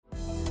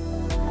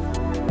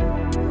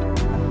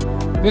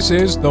This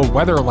is the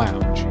Weather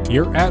Lounge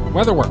here at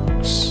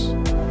WeatherWorks.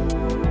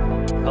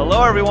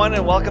 Hello, everyone,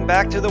 and welcome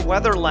back to the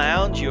Weather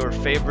Lounge, your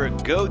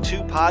favorite go-to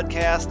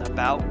podcast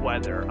about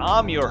weather.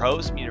 I'm your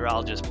host,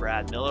 meteorologist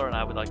Brad Miller, and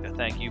I would like to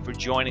thank you for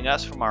joining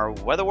us from our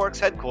WeatherWorks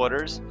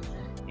headquarters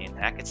in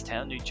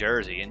Hackettstown, New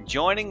Jersey. And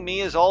joining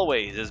me, as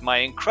always, is my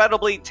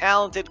incredibly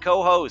talented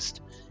co-host,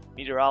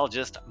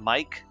 meteorologist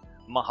Mike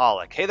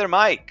Mahalik. Hey there,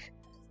 Mike.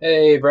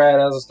 Hey, Brad,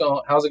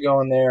 how's it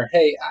going there?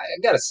 Hey, I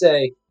gotta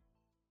say,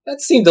 that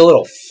seemed a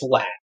little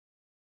flat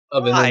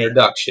of an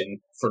introduction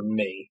for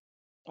me.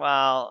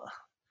 Well,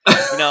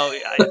 you know,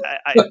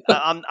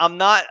 I'm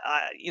not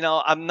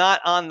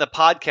on the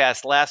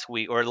podcast last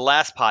week or the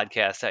last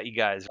podcast that you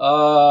guys.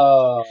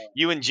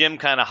 You and Jim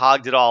kind of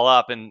hogged it all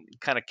up and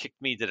kind of kicked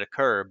me to the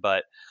curb,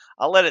 but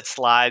I'll let it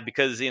slide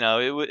because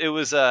it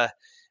was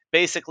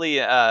basically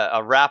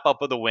a wrap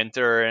up of the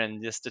winter,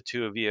 and just the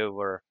two of you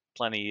were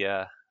plenty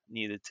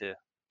needed to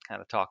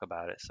kind of talk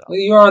about it. So well,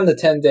 you're on the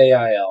 10-day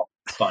IL.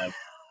 It's fine.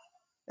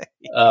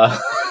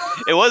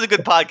 It was a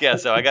good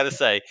podcast, though, I got to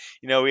say.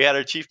 We had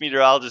our chief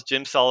meteorologist,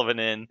 Jim Sullivan,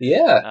 in.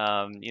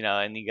 Yeah.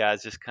 And you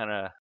guys just kind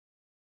of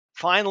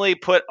finally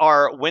put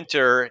our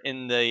winter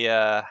in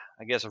the,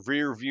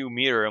 rear view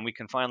mirror, and we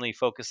can finally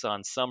focus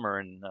on summer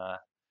and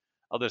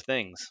other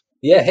things.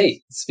 Yeah,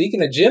 hey,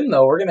 speaking of Jim,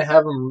 though, we're going to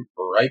have him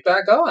right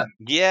back on.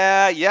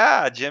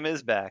 Yeah, Jim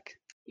is back.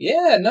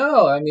 Yeah,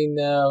 no, I mean,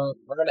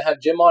 we're going to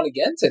have Jim on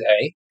again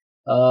today,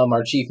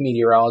 our chief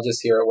meteorologist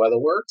here at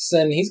WeatherWorks,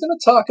 and he's going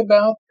to talk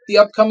about the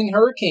upcoming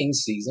hurricane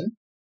season.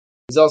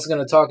 He's also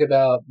going to talk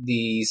about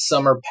the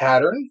summer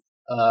pattern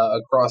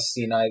across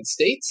the United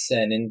States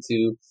and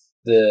into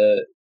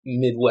the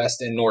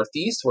Midwest and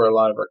Northeast, where a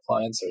lot of our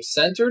clients are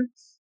centered.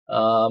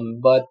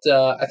 But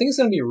I think it's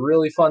going to be a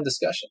really fun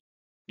discussion.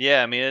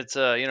 Yeah, I mean, it's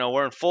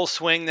we're in full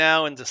swing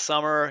now into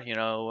summer.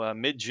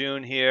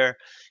 Mid-June here.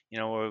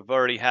 We've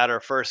already had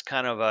our first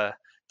kind of a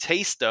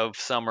taste of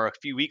summer a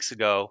few weeks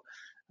ago.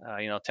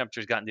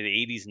 Temperatures got into the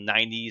 80s and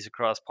 90s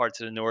across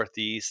parts of the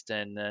Northeast,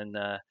 and then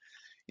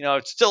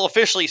it's still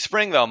officially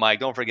spring though,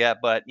 Mike. Don't forget,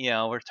 but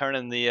we're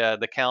turning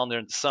the calendar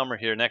into summer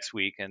here next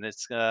week, and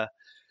it's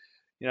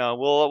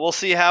we'll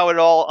see how it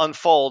all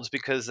unfolds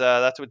because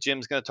that's what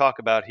Jim's going to talk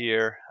about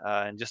here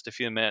in just a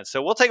few minutes.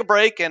 So we'll take a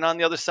break, and on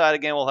the other side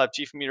again, we'll have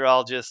Chief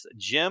Meteorologist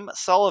Jim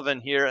Sullivan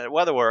here at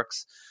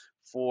WeatherWorks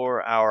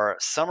for our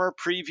summer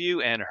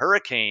preview and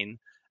hurricane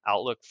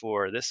outlook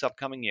for this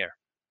upcoming year.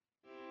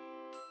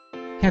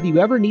 Have you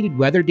ever needed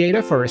weather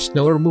data for a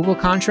snow removal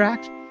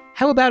contract?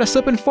 How about a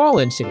slip and fall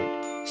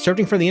incident?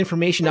 Searching for the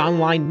information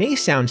online may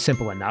sound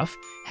simple enough,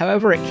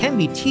 however, it can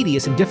be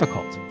tedious and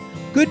difficult.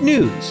 Good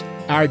news!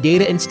 Our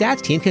data and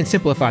stats team can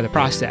simplify the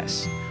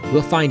process.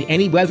 We'll find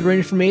any weather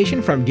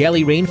information from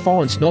daily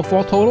rainfall and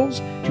snowfall totals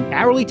to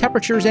hourly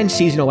temperatures and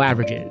seasonal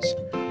averages.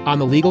 On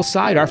the legal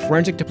side, our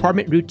forensic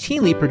department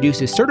routinely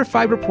produces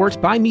certified reports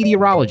by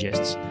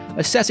meteorologists,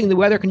 assessing the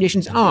weather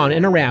conditions on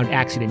and around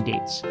accident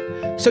dates.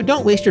 So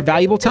don't waste your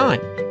valuable time.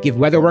 Give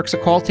WeatherWorks a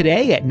call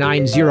today at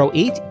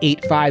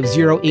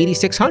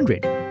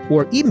 908-850-8600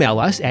 or email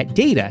us at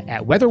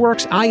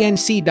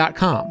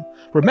data@weatherworksinc.com.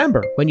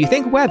 Remember, when you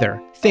think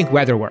weather, think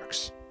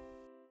WeatherWorks.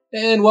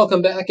 And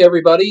welcome back,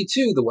 everybody,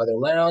 to the Weather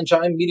Lounge.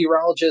 I'm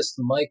meteorologist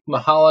Mike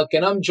Mahalik,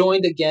 and I'm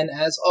joined again,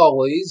 as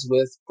always,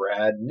 with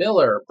Brad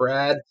Miller.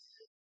 Brad,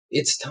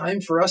 it's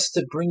time for us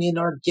to bring in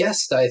our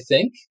guest, I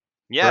think.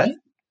 Yeah. Right?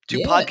 Two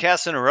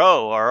podcasts in a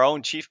row. Our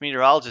own chief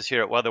meteorologist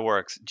here at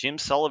WeatherWorks, Jim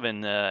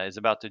Sullivan, is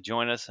about to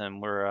join us,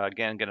 and we're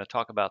again going to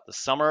talk about the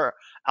summer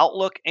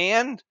outlook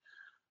and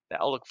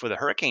the outlook for the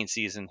hurricane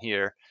season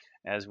here,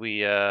 as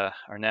we are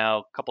now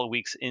a couple of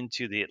weeks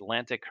into the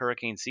Atlantic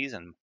hurricane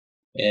season.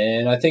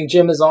 And I think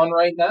Jim is on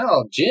right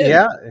now. Jim,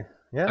 yeah,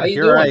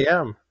 here I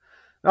am.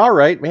 All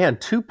right, man,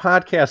 2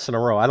 podcasts in a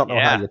row. I don't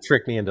know how you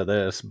tricked me into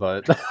this,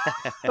 but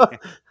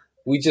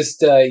We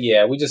just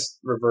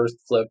reverse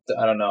flipped.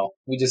 I don't know.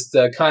 We just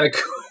kind of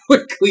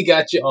quickly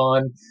got you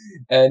on,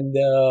 and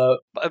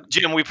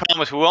Jim, we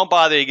promise we won't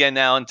bother you again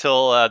now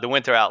until the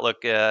winter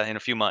outlook in a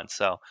few months.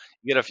 So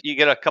you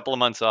get a couple of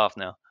months off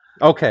now.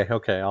 Okay,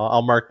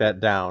 I'll mark that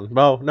down.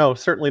 Well, no,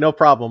 certainly no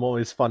problem.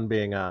 Always fun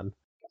being on.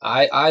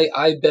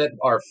 I bet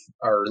our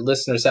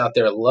listeners out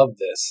there love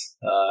this.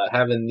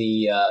 Having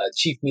the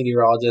chief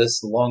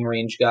meteorologist, long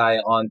range guy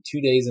on 2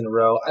 days in a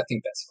row. I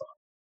think that's fun.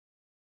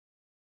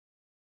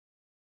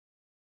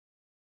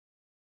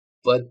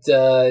 But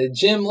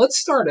Jim, let's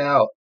start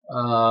out. We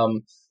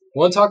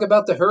want to talk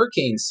about the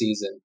hurricane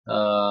season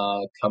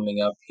coming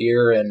up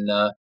here, and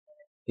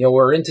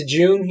we're into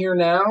June here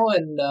now,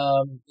 and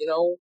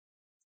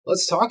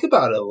let's talk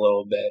about it a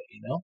little bit.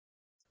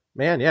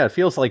 Man, yeah, it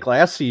feels like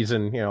last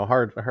season,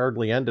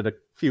 hardly ended a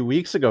few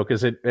weeks ago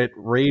because it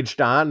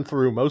raged on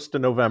through most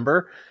of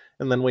November,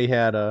 and then we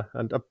had a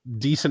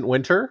decent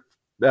winter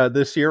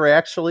this year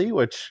actually,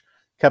 which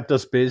kept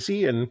us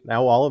busy, and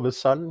now all of a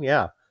sudden,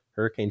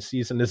 hurricane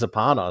season is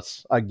upon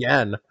us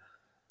again.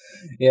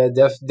 Yeah,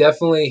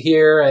 definitely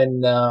here.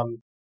 And,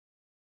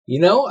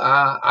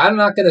 I'm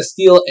not going to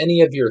steal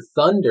any of your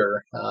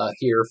thunder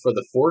here for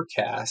the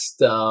forecast,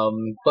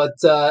 but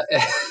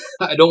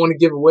I don't want to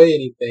give away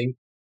anything.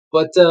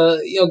 But,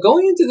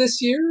 going into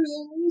this year,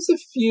 there's a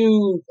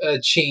few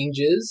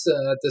changes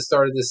at the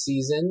start of the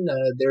season.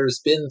 There's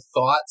been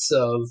thoughts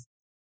of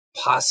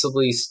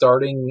possibly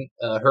starting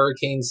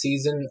hurricane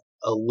season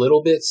a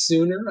little bit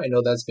sooner. I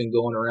know that's been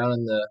going around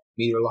in the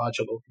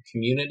meteorological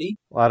community.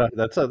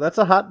 That's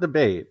a hot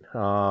debate.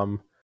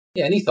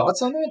 Any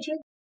thoughts on that, Jim?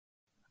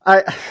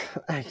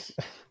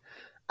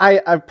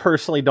 I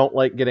personally don't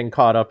like getting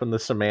caught up in the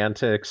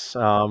semantics,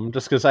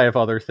 just because I have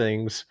other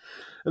things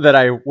that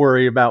I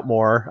worry about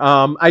more.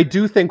 I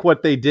do think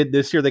what they did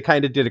this year, they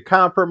kind of did a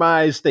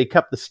compromise. They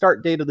kept the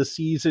start date of the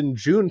season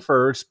June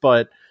 1st,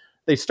 but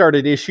they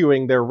started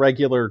issuing their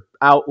regular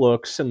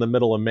outlooks in the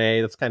middle of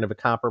May. That's kind of a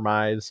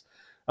compromise.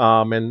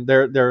 And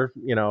there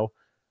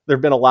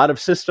have been a lot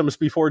of systems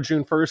before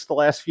June 1st the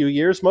last few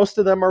years. Most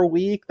of them are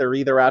weak. They're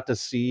either out to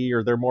sea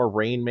or they're more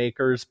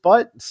rainmakers.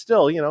 But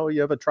still, you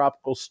have a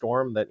tropical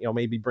storm that,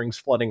 maybe brings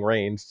flooding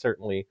rains.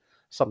 Certainly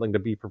something to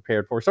be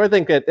prepared for. So I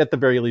think at the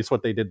very least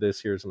what they did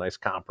this year is a nice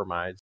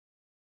compromise.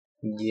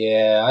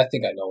 Yeah, I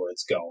think I know where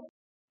it's going.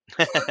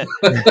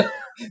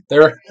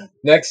 They're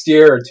next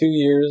year or 2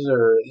 years,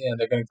 or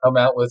they're going to come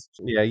out with.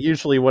 Yeah,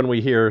 usually when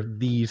we hear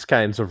these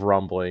kinds of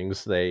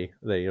rumblings, they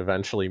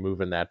eventually move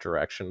in that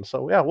direction.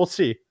 So yeah, we'll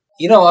see.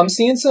 I'm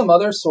seeing some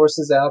other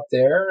sources out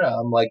there,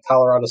 like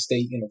Colorado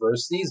State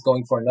University is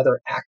going for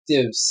another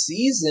active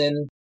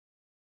season.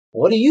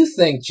 What do you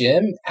think,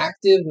 Jim?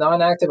 Active,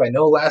 non-active? I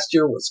know last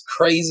year was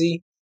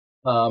crazy.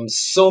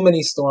 So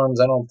many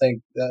storms. I don't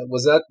think that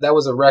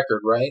was a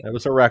record, right? That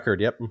was a record.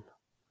 Yep.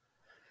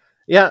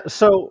 Yeah.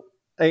 So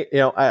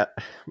I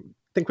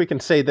think we can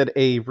say that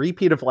a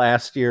repeat of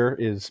last year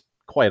is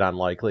quite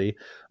unlikely,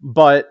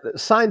 but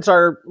signs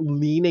are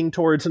leaning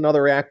towards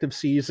another active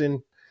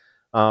season.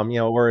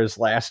 Whereas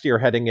last year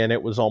heading in,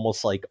 it was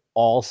almost like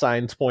all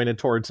signs pointed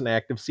towards an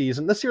active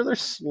season. This year, they're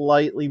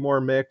slightly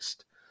more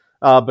mixed,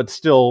 but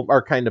still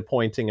are kind of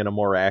pointing in a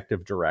more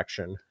active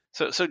direction.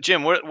 So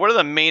Jim, what are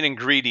the main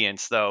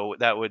ingredients, though,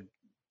 that would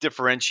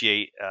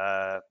differentiate,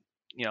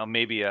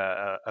 maybe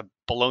a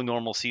below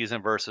normal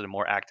season versus a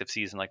more active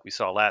season like we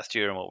saw last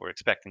year and what we're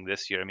expecting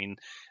this year?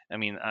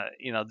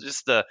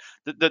 Just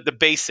the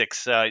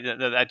basics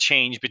that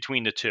change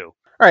between the two.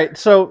 All right,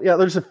 so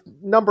there's a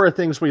number of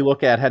things we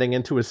look at heading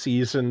into a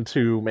season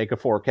to make a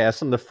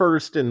forecast, and the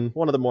first and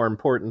one of the more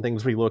important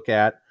things we look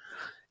at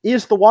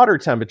is the water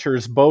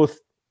temperatures, both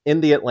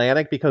in the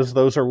Atlantic, because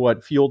those are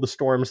what fuel the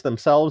storms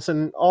themselves,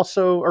 and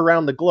also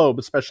around the globe,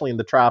 especially in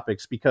the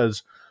tropics,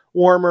 because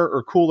warmer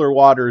or cooler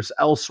waters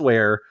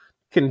elsewhere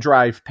can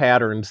drive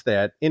patterns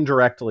that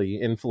indirectly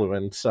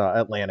influence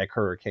Atlantic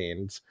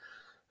hurricanes.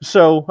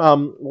 So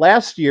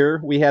last year,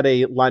 we had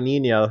a La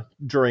Nina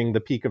during the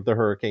peak of the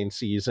hurricane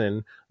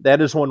season. That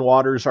is when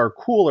waters are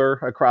cooler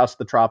across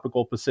the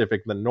tropical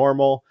Pacific than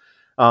normal.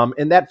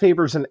 And that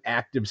favors an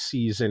active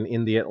season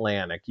in the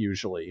Atlantic,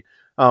 usually.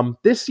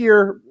 This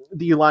year,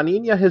 the La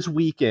Nina has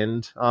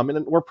weakened,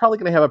 and we're probably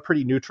going to have a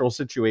pretty neutral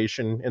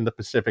situation in the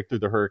Pacific through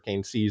the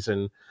hurricane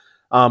season.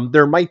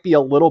 There might be a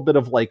little bit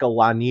of like a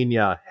La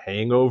Nina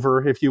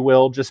hangover, if you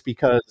will, just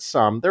because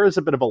there is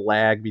a bit of a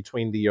lag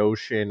between the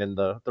ocean and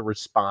the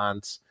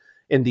response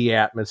in the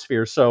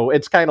atmosphere. So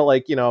it's kind of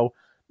like,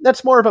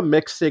 that's more of a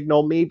mixed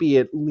signal. Maybe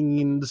it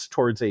leans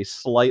towards a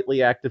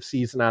slightly active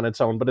season on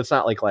its own, but it's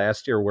not like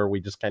last year where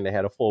we just kind of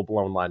had a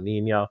full-blown La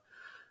Nina.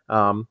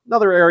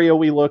 Another area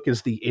we look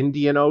is the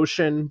Indian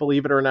Ocean,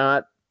 believe it or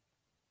not,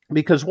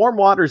 because warm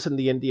waters in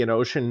the Indian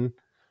Ocean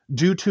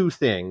do two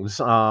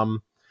things.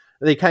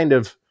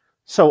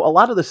 So a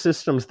lot of the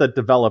systems that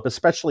develop,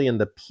 especially in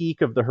the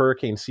peak of the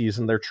hurricane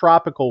season, they're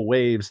tropical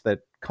waves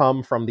that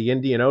come from the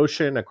Indian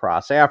Ocean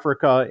across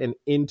Africa and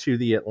into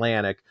the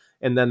Atlantic,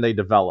 and then they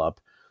develop.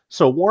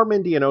 So warm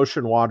Indian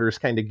Ocean waters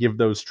kind of give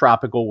those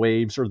tropical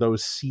waves, or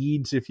those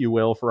seeds, if you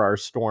will, for our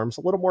storms,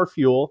 a little more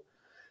fuel.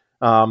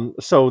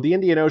 So the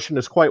Indian Ocean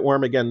is quite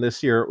warm again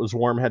this year. It was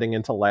warm heading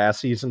into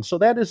last season. So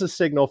that is a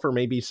signal for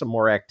maybe some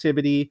more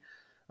activity.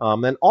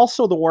 And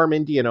also the warm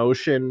Indian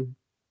Ocean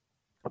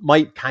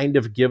might kind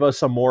of give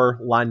us a more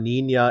La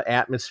Nina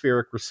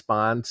atmospheric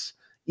response,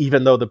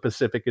 even though the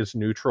Pacific is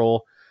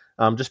neutral.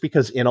 Just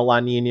because in a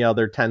La Nina,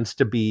 there tends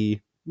to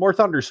be more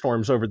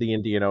thunderstorms over the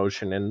Indian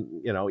Ocean. And,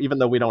 even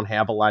though we don't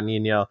have a La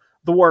Nina,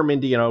 the warm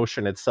Indian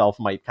Ocean itself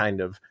might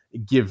kind of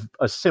give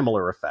a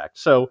similar effect.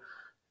 So,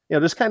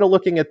 just kind of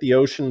looking at the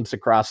oceans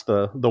across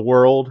the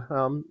world,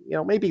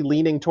 maybe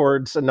leaning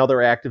towards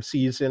another active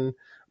season,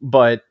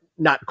 but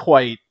not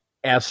quite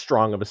as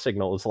strong of a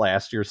signal as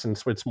last year,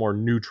 since it's more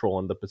neutral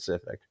in the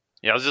Pacific.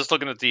 Yeah, I was just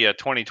looking at the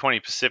 2020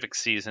 Pacific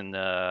season.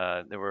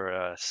 There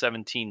were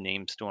 17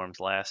 named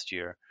storms last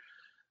year,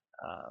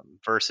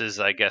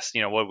 versus, I guess,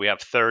 we have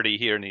 30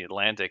 here in the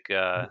Atlantic.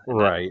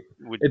 Right.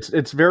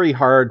 It's very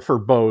hard for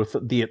both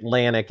the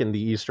Atlantic and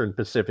the Eastern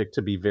Pacific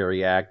to be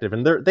very active.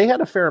 And they had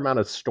a fair amount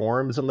of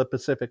storms in the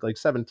Pacific, like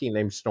 17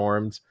 named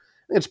storms.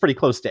 It's pretty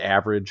close to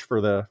average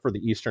for the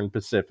Eastern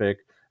Pacific.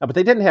 but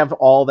they didn't have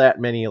all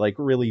that many like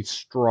really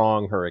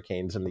strong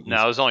hurricanes in the east.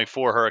 No, it was only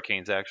 4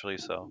 hurricanes actually.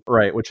 So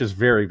right, which is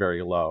very,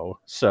 very low.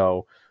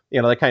 So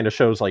that kind of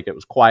shows like it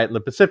was quiet in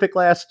the Pacific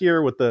last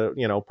year with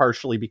the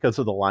partially because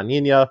of the La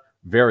Nina,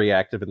 very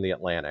active in the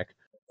Atlantic.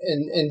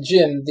 And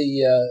Jim,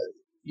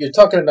 you're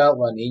talking about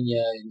La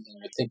Nina, and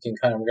you're thinking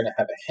kind of we're going to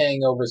have a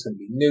hangover. It's going to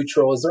be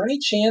neutral. Is there any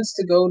chance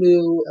to go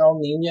to El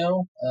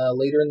Nino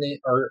later in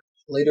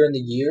the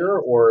year,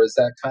 or is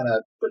that kind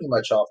of pretty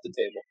much off the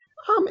table?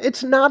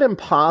 It's not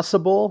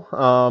impossible.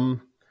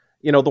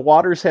 The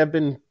waters have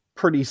been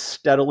pretty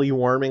steadily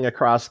warming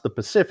across the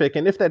Pacific,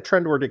 and if that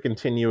trend were to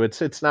continue,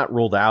 it's not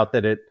ruled out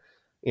that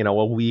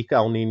a weak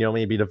El Nino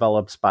maybe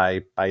develops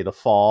by the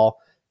fall.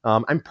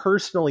 I'm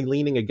personally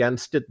leaning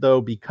against it,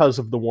 though, because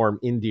of the warm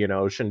Indian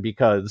Ocean,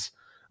 because,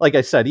 like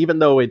I said, even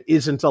though it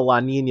isn't a La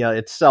Nina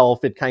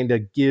itself, it kind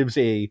of gives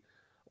a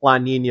La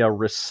Nina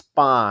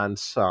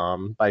response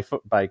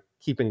by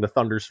keeping the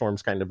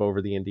thunderstorms kind of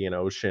over the Indian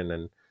Ocean,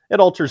 and it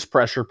alters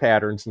pressure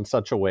patterns in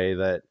such a way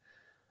that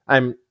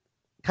I'm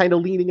kind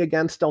of leaning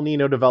against El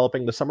Nino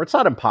developing this summer. It's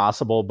not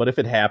impossible, but if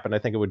it happened, I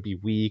think it would be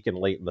weak and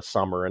late in the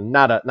summer and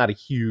not a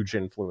huge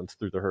influence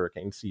through the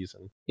hurricane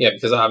season. Yeah,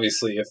 because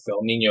obviously if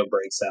El Nino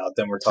breaks out,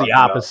 then we're talking the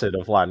opposite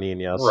of La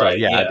Nina. So right,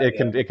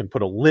 it can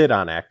put a lid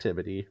on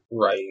activity.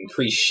 Right,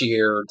 increase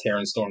shear,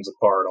 tearing storms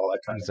apart, all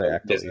that kind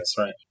of business,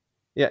 right?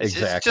 Yeah,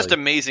 exactly. It's just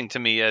amazing to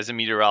me as a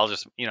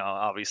meteorologist,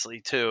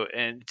 obviously too,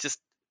 and just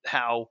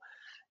how.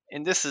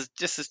 And this is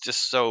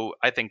just so,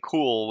 I think,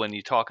 cool when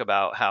you talk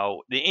about how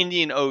the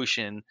Indian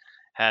Ocean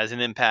has an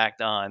impact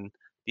on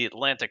the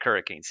Atlantic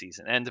hurricane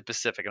season and the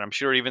Pacific, and I'm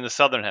sure even the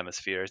Southern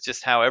Hemisphere. It's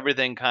just how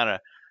everything kind of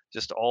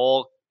just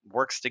all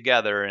works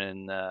together,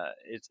 and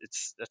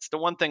that's the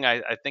one thing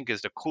I think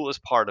is the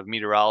coolest part of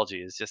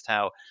meteorology is just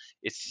how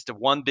it's just a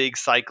one big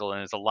cycle,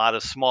 and there's a lot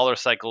of smaller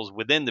cycles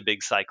within the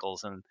big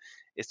cycles, and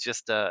it's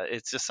just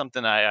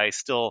something I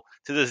still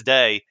to this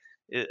day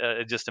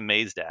just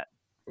amazed at.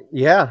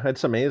 Yeah,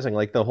 it's amazing.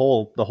 Like the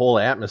whole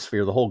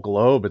atmosphere, the whole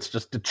globe, it's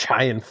just a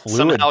giant fluid.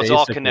 Somehow it's basically.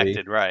 all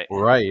connected, right?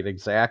 Right,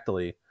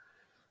 exactly.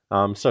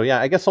 So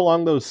yeah, I guess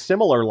along those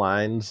similar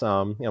lines,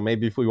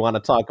 maybe if we want to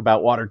talk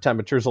about water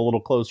temperatures a little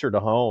closer to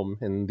home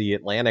in the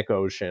Atlantic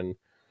Ocean,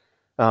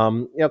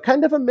 kind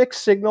of a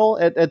mixed signal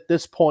at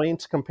this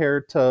point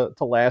compared to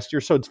last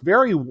year. So it's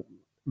very,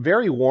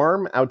 very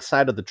warm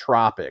outside of the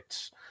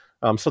tropics.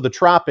 So the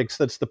tropics,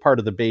 that's the part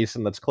of the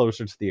basin that's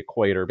closer to the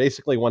equator.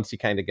 Basically, once you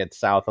kind of get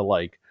south of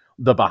like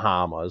the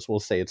Bahamas, we'll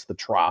say it's the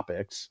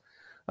tropics.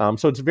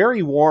 So it's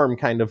very warm,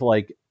 kind of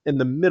like in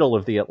the middle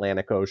of the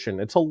Atlantic Ocean.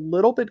 It's a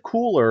little bit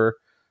cooler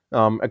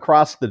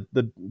across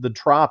the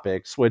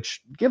tropics,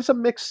 which gives a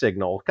mixed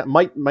signal.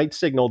 Might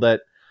signal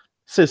that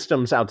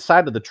systems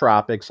outside of the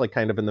tropics, like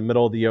kind of in the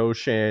middle of the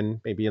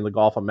ocean, maybe in the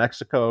Gulf of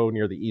Mexico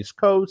near the East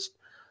Coast,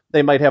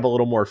 they might have a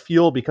little more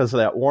fuel because of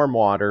that warm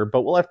water,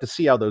 but we'll have to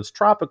see how those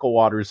tropical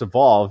waters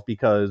evolve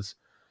because,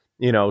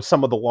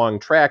 some of the long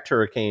tracked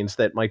hurricanes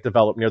that might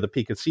develop near the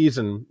peak of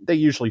season, they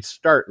usually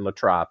start in the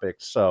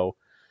tropics. So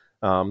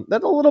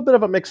that's a little bit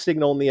of a mixed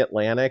signal in the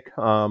Atlantic.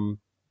 A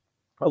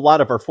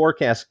lot of our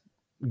forecast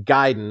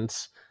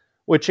guidance,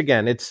 which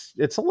again, it's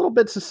a little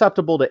bit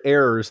susceptible to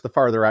errors the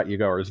farther out you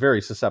go, or is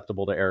very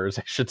susceptible to errors,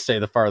 I should say,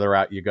 the farther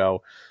out you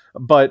go.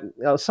 But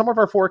some of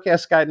our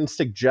forecast guidance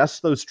suggests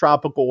those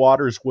tropical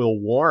waters will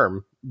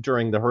warm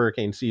during the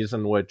hurricane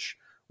season, which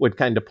would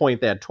kind of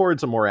point that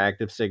towards a more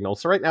active signal.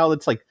 So right now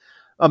it's like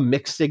a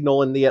mixed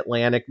signal in the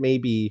Atlantic,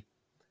 maybe,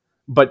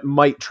 but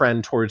might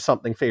trend towards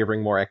something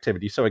favoring more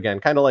activity. So again,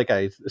 kind of like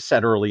I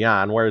said early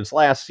on, whereas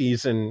last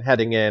season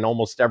heading in,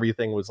 almost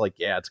everything was like,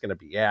 yeah, it's going to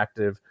be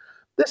active.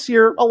 This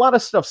year, a lot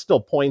of stuff still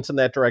points in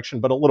that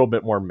direction, but a little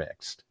bit more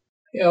mixed.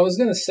 Yeah, I was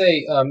going to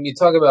say, you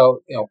talk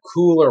about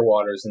cooler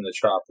waters in the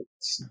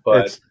tropics,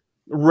 but it's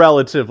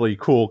relatively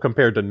cool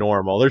compared to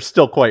normal. They're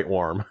still quite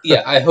warm.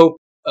 Yeah, I hope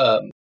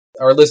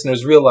our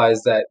listeners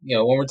realize that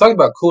when we're talking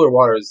about cooler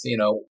waters,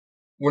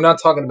 we're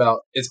not talking about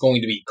it's going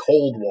to be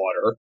cold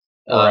water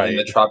in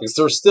the tropics.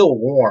 They're still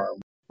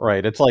warm.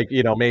 Right. It's like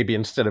maybe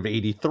instead of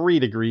 83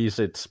 degrees,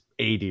 it's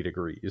 80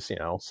 degrees.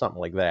 Something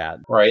like that.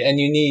 Right, and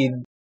you need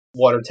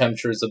water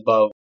temperatures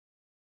above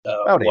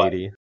about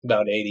 80.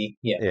 About 80,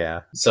 yeah. Yeah.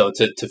 So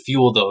to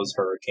fuel those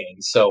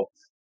hurricanes. So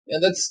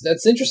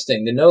that's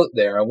interesting to note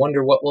there. I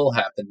wonder what will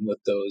happen with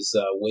those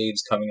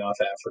waves coming off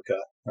Africa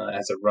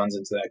as it runs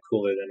into that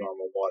cooler than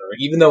normal water.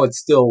 Even though it's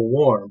still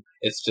warm,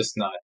 it's just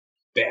not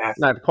bad.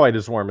 Not quite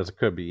as warm as it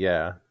could be,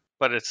 yeah.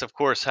 But it's, of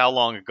course, how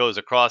long it goes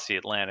across the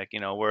Atlantic,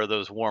 where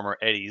those warmer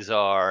eddies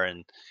are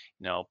and,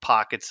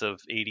 pockets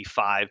of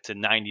 85 to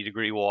 90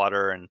 degree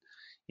water and,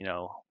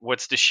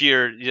 what's the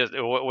shear?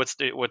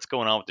 What's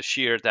going on with the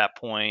shear at that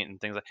point and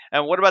things like.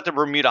 And what about the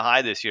Bermuda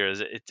High this year?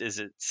 Does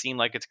it seem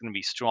like it's going to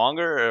be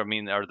stronger? I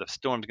mean, are the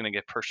storms going to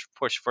get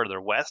pushed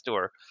further west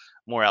or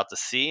more out to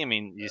sea? I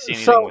mean, do you see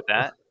anything with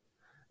that?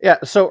 Yeah.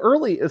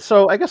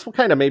 So I guess we'll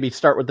kind of maybe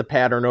start with the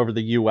pattern over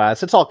the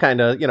U.S. It's all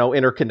kind of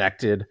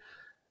interconnected.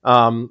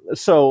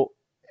 So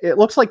it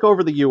looks like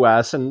over the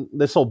U.S., and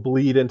this will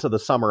bleed into the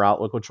summer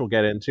outlook, which we'll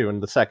get into in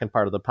the second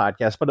part of the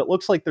podcast, but it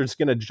looks like there's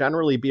going to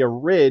generally be a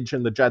ridge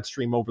in the jet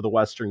stream over the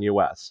western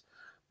U.S.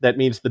 That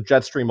means the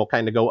jet stream will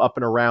kind of go up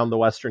and around the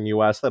western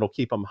U.S. That'll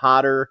keep them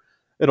hotter.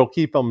 It'll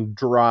keep them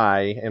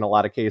dry in a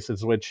lot of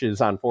cases, which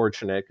is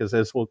unfortunate because,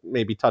 as we'll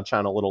maybe touch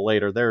on a little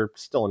later, they're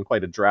still in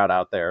quite a drought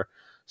out there.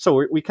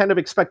 So we kind of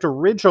expect a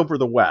ridge over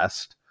the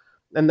west,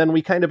 and then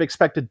we kind of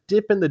expect a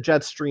dip in the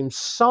jet stream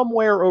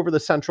somewhere over the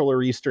central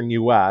or eastern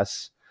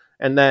U.S.,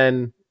 and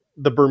then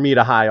the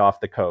Bermuda High off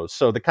the coast.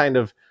 So there's kind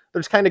of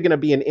going to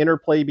be an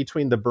interplay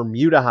between the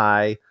Bermuda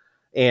High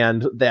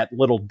and that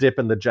little dip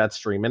in the jet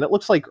stream. And it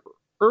looks like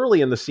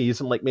early in the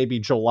season, like maybe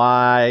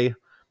July,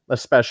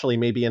 especially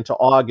maybe into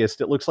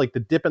August, it looks like the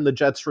dip in the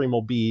jet stream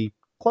will be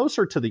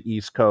closer to the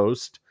East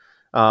Coast,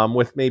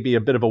 with maybe a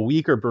bit of a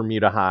weaker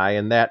Bermuda High,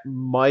 and that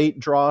might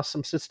draw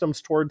some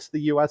systems towards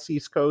the U.S.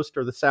 East Coast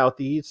or the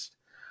Southeast.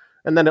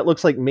 And then it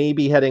looks like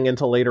maybe heading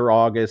into later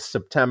August,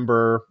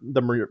 September,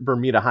 the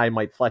Bermuda High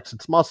might flex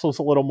its muscles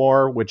a little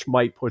more, which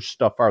might push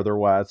stuff farther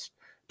west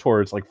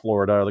towards like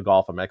Florida or the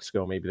Gulf of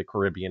Mexico, maybe the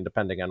Caribbean,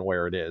 depending on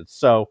where it is.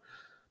 So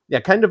yeah,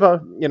 kind of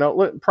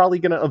probably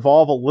going to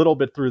evolve a little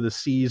bit through the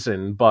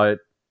season, but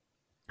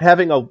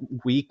having a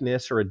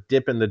weakness or a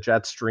dip in the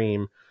jet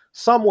stream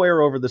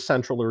somewhere over the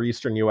central or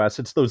eastern U.S.,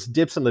 it's those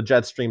dips in the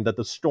jet stream that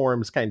the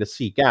storms kind of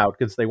seek out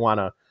because they want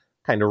to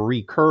kind of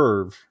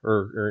recurve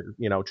or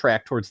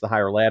track towards the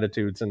higher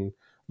latitudes, and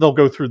they'll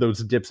go through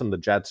those dips in the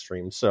jet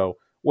stream. So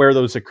where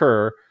those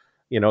occur,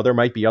 there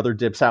might be other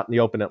dips out in the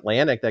open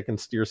Atlantic that can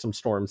steer some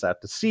storms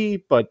out to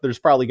sea, but there's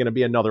probably going to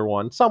be another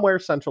one somewhere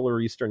central or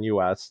eastern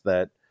U.S.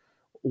 that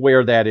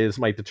where that is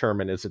might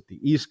determine, is it the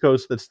East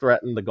Coast that's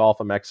threatened, the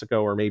Gulf of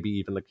Mexico, or maybe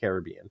even the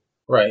Caribbean.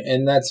 Right.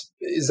 And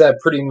is that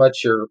pretty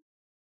much your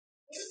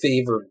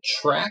favored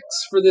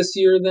tracks for this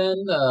year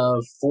then,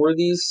 for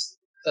these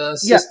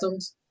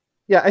systems?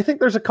 Yeah, I think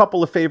there's a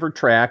couple of favored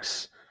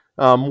tracks.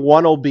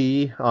 One will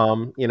be,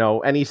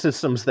 any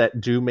systems that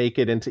do make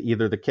it into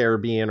either the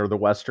Caribbean or the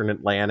Western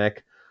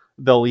Atlantic.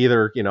 They'll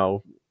either,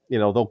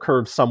 they'll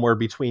curve somewhere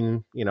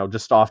between,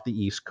 just off the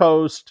East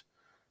Coast.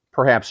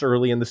 Perhaps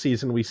early in the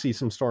season, we see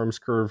some storms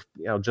curve,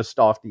 just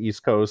off the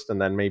East Coast,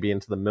 and then maybe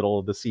into the middle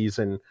of the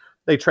season,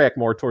 they track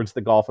more towards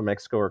the Gulf of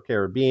Mexico or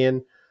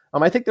Caribbean.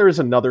 I think there is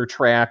another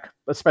track,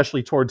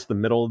 especially towards the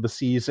middle of the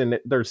season.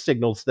 There's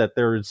signals that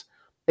there's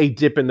a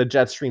dip in the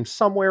jet stream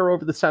somewhere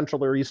over the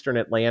central or eastern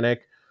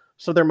Atlantic.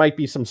 So there might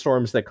be some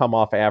storms that come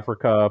off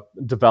Africa,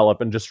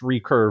 develop, and just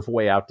recurve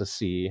way out to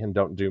sea and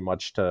don't do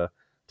much to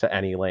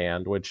any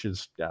land, which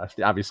is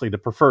obviously the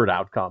preferred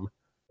outcome.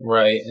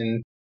 Right,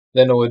 and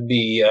then it would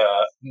be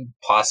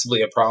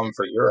possibly a problem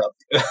for Europe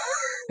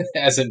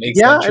as it makes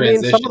that transition.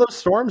 I mean, some of those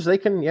storms, they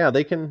can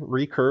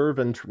recurve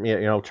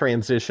and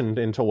transition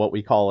into what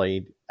we call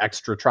a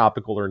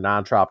extratropical or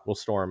non-tropical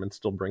storm and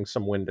still bring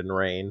some wind and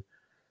rain.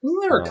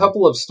 Wasn't there a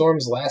couple of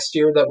storms last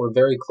year that were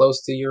very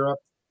close to Europe?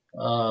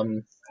 I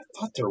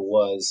thought there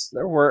was.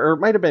 There were, or it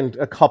might have been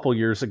a couple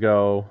years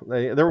ago.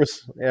 I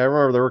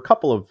remember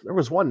there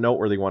was one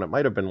noteworthy one. It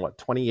might have been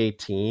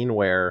 2018,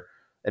 where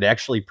it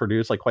actually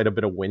produced like quite a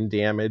bit of wind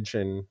damage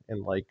in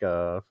like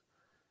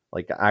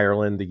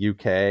Ireland, the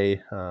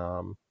UK,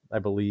 I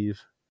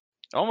believe.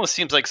 It almost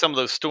seems like some of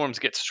those storms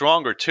get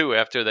stronger too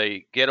after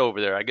they get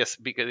over there. I guess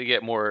because they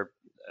get more,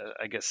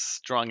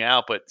 strung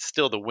out, but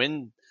still the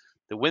wind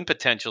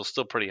potential is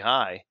still pretty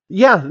high.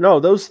 Yeah,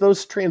 no, those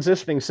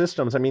transitioning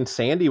systems. I mean,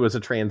 Sandy was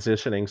a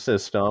transitioning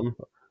system.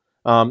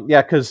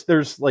 Because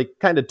there's like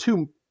kind of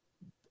two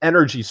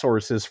energy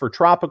sources for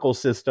tropical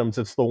systems.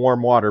 It's the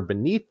warm water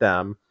beneath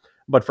them.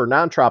 But for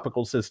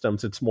non-tropical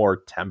systems, it's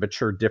more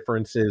temperature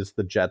differences,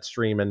 the jet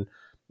stream. And,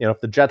 if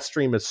the jet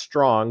stream is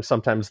strong,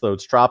 sometimes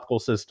those tropical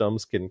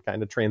systems can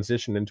kind of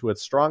transition into a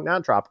strong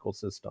non-tropical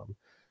system.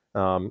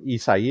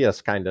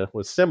 Isaias kind of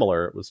was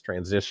similar. It was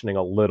transitioning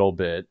a little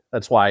bit.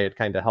 That's why it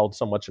kind of held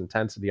so much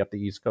intensity up the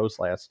East Coast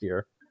last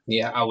year.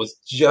 Yeah, I was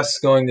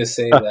just going to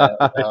say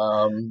that.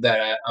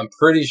 That I'm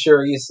pretty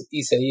sure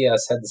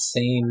Isaias had the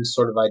same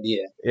sort of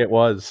idea. It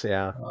was,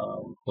 yeah.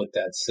 With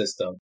that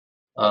system.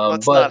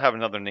 Let's not have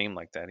another name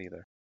like that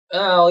either.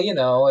 Well, it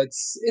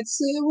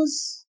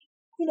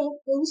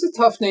was a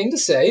tough name to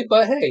say,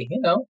 but hey, we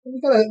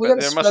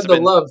gotta spread the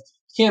love.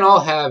 You can't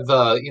all have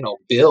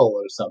Bill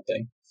or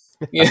something.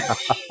 We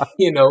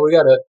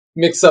gotta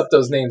mix up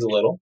those names a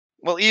little.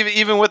 Well,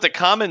 even with the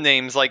common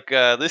names like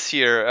this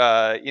year,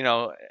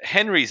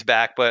 Henry's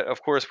back, but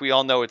of course we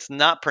all know it's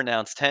not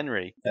pronounced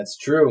Henry. That's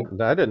true.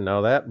 I didn't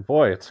know that.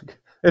 Boy,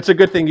 it's a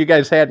good thing you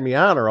guys had me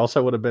on, or else I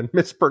would have been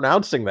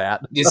mispronouncing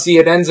that. You see,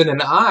 it ends in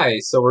an I,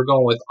 so we're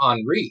going with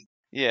Henri.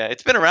 Yeah,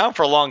 it's been around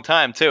for a long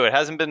time too. It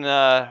hasn't been.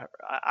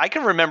 I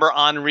can remember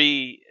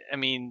Henri. I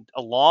mean,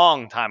 a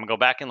long time ago,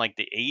 back in like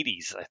the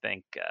 80s, I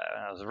think.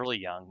 I was really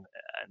young,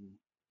 and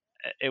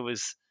it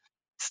was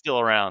still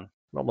around.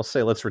 I almost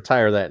say let's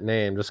retire that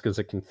name just because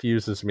it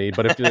confuses me.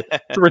 But if to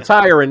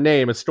retire a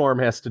name, a storm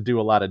has to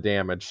do a lot of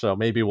damage, so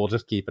maybe we'll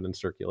just keep it in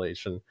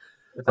circulation.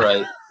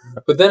 Right.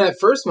 But then at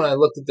first, when I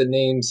looked at the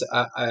names,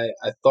 I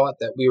thought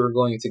that we were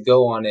going to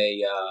go on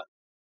a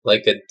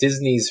like a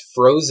Disney's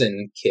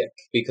Frozen kick,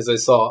 because I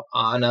saw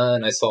Anna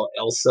and I saw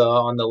Elsa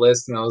on the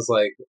list, and I was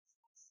like,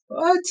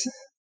 what?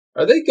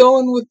 Are they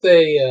going with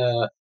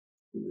a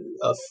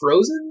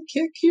Frozen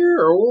kick here,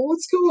 or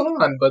what's going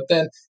on? But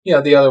then,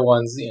 the other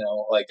ones,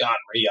 like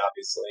Henri,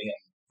 obviously,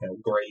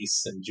 and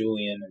Grace and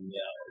Julian, and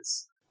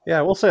it's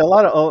Yeah, we'll say a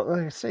lot of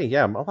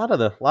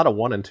a lot of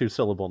 1 and 2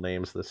 syllable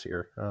names this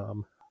year.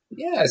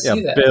 I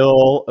see that.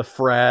 Bill,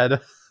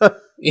 Fred,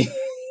 Yeah,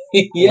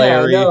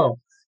 Larry. I know.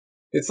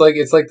 It's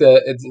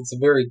a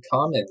very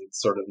common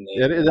sort of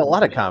name. It is a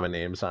lot of common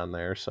names on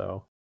there.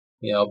 So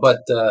but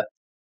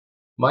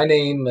my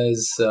name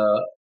has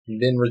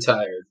been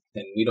retired,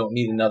 and we don't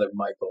need another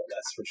Michael.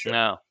 That's for sure.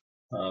 No,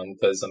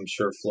 because I'm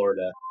sure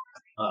Florida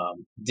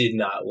did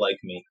not like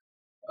me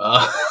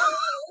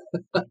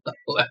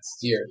last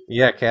year.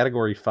 yeah,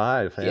 Category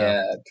 5.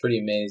 Yeah, pretty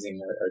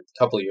amazing. Or a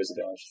couple of years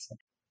ago, I should say.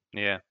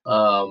 yeah.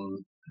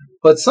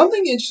 But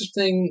something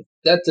interesting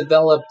that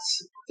developed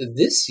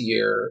this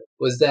year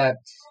was that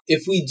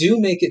if we do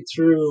make it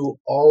through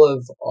all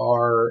of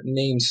our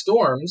named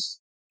storms,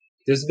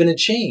 there's been a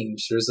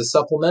change. There's a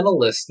supplemental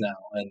list now.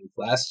 And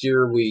last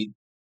year we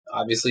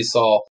obviously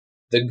saw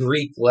the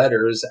Greek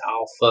letters,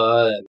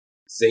 Alpha and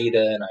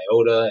Zeta and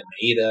Iota and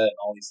Eta and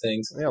all these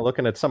things. Yeah,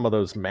 looking at some of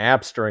those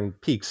maps during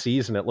peak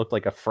season, it looked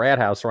like a frat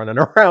house running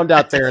around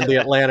out there in the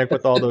Atlantic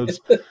with all those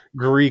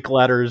Greek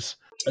letters.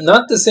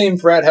 Not the same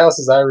frat house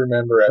as I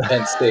remember at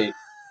Penn State,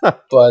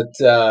 but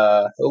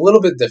a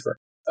little bit different.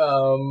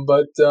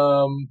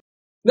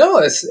 No,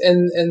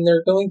 and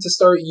they're going to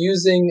start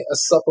using a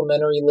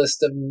supplementary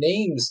list of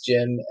names,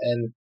 Jim.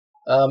 And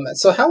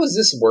so how is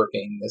this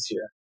working this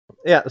year?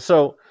 Yeah,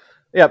 so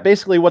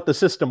basically what the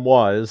system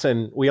was,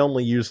 and we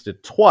only used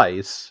it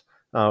twice,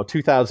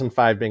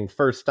 2005 being the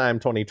first time,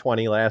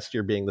 2020 last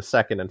year being the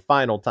second and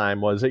final time,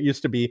 was it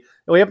used to be,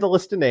 we have the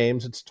list of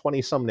names, it's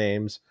 20-some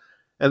names,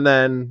 and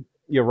then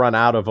you run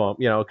out of them,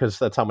 because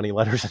that's how many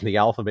letters in the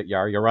alphabet you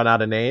are. You run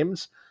out of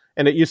names,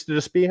 and it used to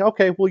just be,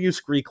 okay, we'll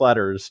use Greek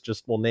letters.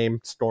 We'll name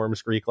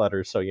storms Greek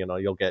letters. So,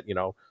 you'll get,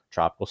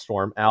 Tropical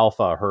Storm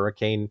Alpha,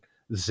 Hurricane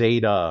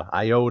Zeta,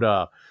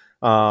 Iota.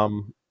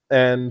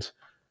 And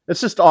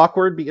it's just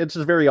awkward. It's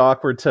just very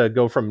awkward to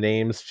go from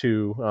names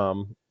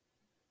to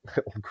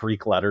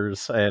Greek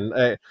letters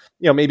and,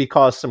 maybe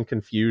cause some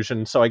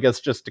confusion. So I guess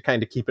just to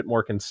kind of keep it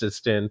more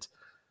consistent,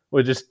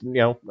 with just,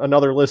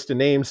 another list of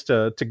names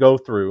to go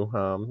through.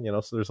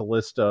 So there's a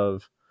list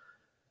of,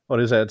 what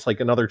is that? It's like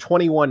another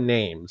 21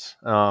 names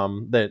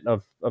that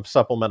of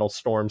supplemental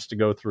storms to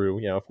go through.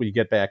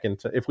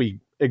 If we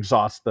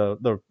exhaust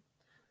the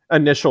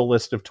initial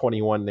list of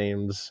 21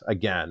 names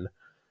again.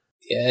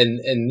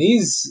 And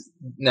these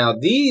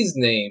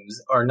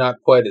names are not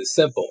quite as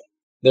simple.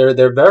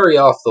 They're very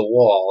off the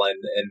wall.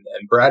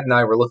 And Brad and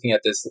I were looking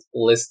at this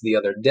list the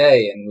other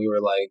day, and we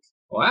were like,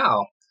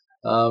 wow.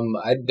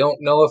 I don't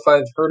know if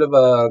I've heard of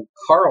a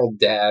Carl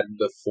Dad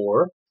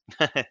before.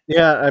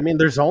 Yeah, I mean,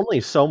 there's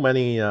only so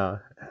many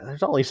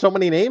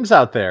names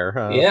out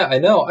there. Yeah, I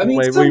know. I mean,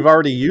 we've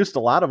already used a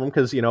lot of them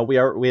because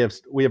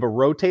we have a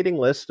rotating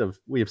list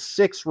we have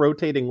 6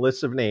 rotating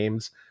lists of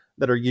names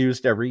that are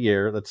used every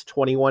year. That's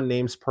 21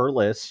 names per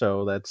list,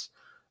 so that's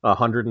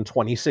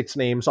 126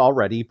 names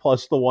already,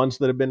 plus the ones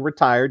that have been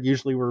retired.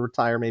 Usually we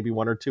retire maybe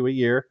 1 or 2 a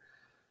year.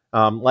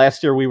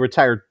 Last year we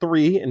retired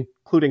 3,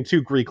 including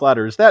 2 Greek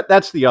letters.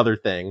 That's the other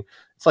thing.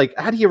 It's like,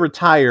 how do you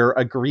retire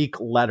a Greek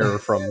letter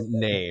from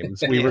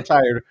names? We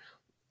retired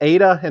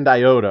Eta and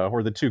Iota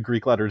were the 2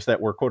 Greek letters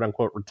that were quote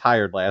unquote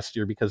retired last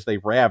year because they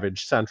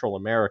ravaged Central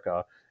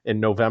America in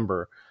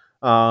November.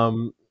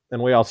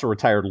 And we also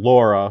retired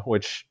Laura,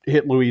 which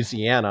hit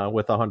Louisiana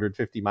with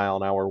 150 mile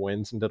an hour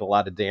winds and did a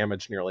lot of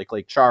damage near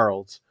Lake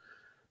Charles.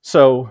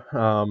 So,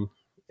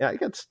 I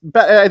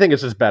think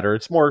it's just better.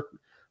 It's more,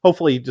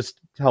 hopefully just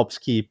helps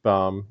keep,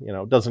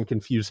 doesn't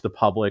confuse the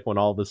public when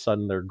all of a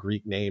sudden there are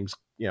Greek names,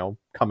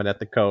 coming at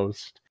the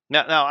coast.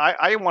 Now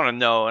I want to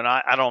know, and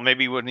I don't know,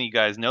 maybe when you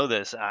guys know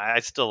this, I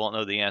still don't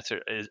know the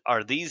answer.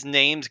 Are these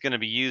names going to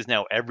be used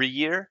now every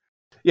year?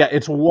 Yeah,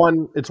 it's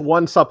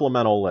one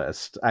supplemental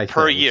list,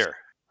 per year.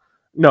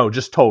 No,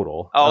 just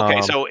total. Oh,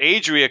 okay, so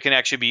Adria can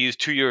actually be used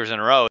 2 years in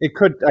a row. It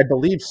could, I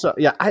believe so.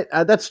 Yeah,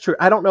 that's true.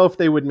 I don't know if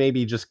they would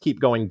maybe just keep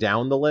going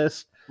down the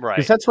list. Right.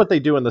 Because that's what they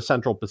do in the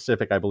Central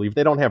Pacific, I believe.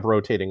 They don't have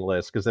rotating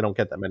lists because they don't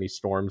get that many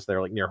storms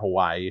there, like near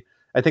Hawaii.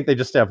 I think they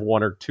just have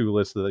 1 or 2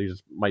 lists that they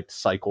just might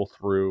cycle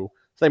through.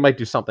 So they might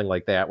do something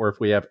like that, where if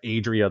we have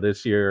Adria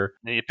this year...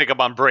 And you pick up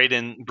on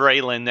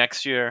Braylon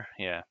next year.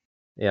 Yeah.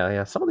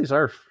 Yeah. Some of these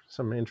are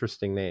some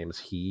interesting names.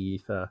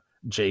 Heath,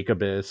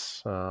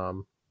 Jacobus,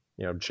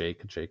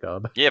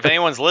 Jacob. Yeah, if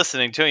anyone's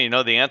listening to,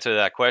 the answer to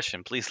that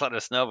question, please let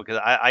us know, because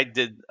I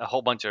did a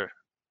whole bunch of...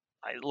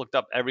 I looked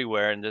up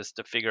everywhere and just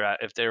to figure out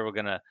if they were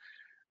going to,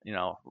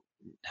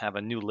 have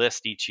a new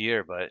list each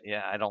year. But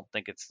yeah, I don't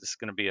think it's just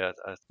going to be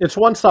It's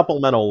one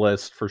supplemental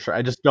list for sure.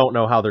 I just don't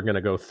know how they're going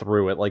to go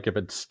through it. Like if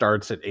it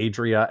starts at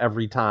Adria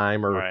every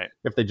time, or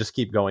if they just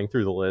keep going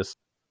through the list.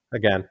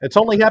 again, it's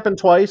only happened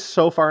twice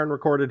so far in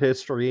recorded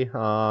history.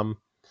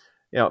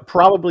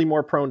 Probably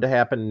more prone to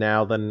happen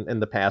now than in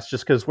the past,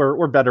 just because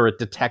we're better at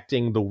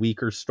detecting the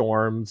weaker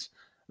storms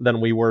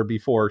than we were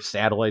before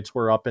satellites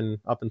were up in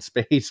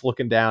space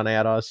looking down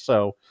at us.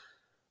 So,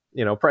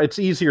 it's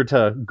easier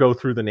to go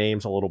through the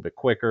names a little bit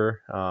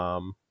quicker.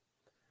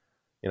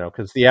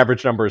 Because the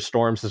average number of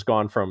storms has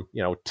gone from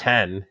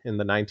 10 in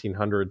the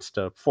 1900s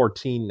to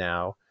 14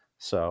 now.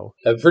 So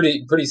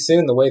pretty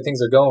soon, the way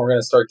things are going, we're going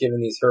to start giving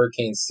these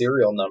hurricane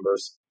serial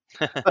numbers.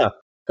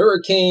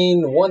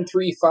 Hurricane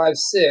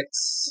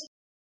 1356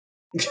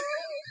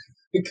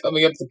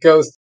 coming up the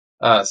coast.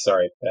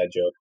 Sorry, bad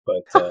joke,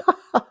 but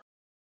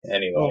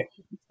anyway.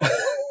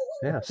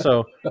 Yeah.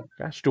 So,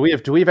 gosh, do we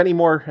have any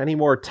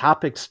more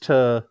topics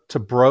to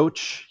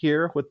broach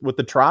here with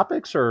the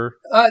tropics, or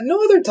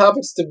no other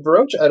topics to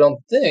broach? I don't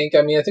think.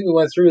 I mean, I think we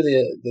went through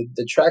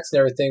the tracks and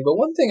everything. But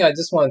one thing I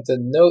just wanted to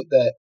note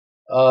that,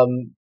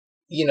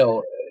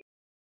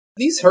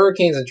 these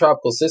hurricanes and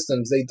tropical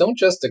systems, they don't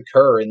just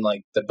occur in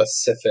like the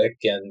Pacific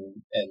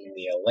and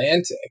the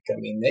Atlantic. I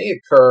mean, they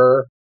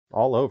occur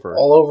all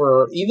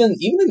over, even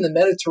in the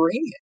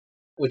Mediterranean,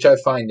 which I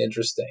find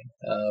interesting.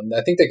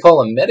 I think they call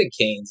them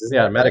metacanes.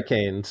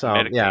 Metacanes.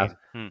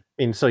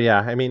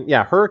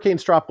 Yeah.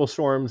 Hurricanes, tropical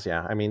storms.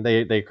 Yeah, I mean,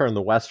 they occur in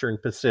the Western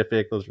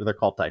Pacific. They're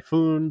called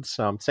typhoons.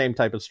 Same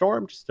type of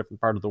storm, just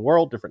different part of the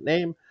world, different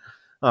name.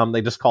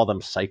 They just call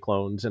them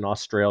cyclones in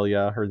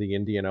Australia or the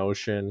Indian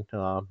Ocean.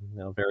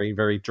 Very,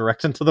 very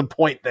direct and to the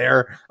point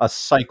there, a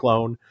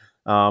cyclone.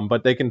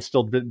 But they can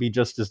still be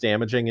just as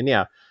damaging.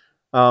 And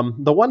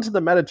the ones in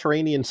the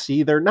Mediterranean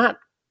Sea, they're not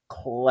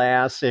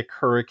classic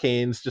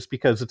hurricanes just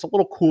because it's a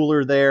little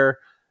cooler there.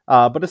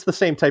 But it's the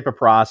same type of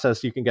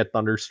process. You can get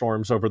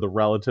thunderstorms over the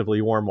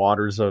relatively warm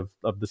waters of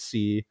the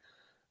sea.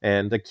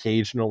 And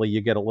occasionally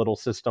you get a little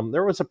system.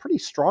 There was a pretty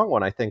strong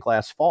one, I think,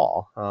 last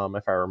fall,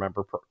 if I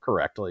remember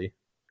correctly.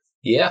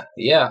 Yeah.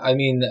 I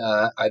mean,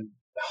 I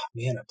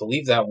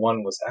believe that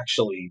one was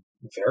actually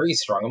very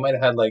strong. It might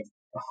have had like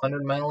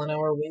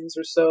 100-mile-an-hour winds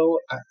or so.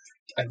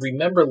 I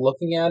remember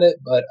looking at it,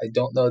 but I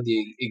don't know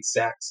the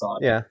exacts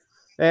on it. Yeah.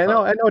 I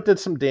know it did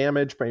some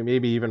damage, but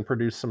maybe even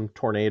produced some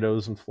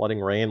tornadoes and flooding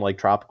rain like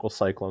tropical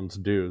cyclones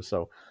do.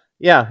 So,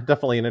 yeah,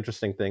 definitely an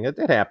interesting thing. It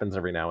happens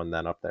every now and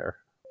then up there.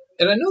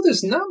 And I know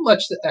there's not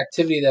much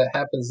activity that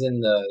happens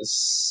in the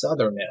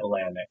southern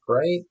Atlantic,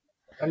 right?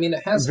 I mean,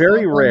 it has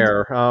very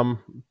rare.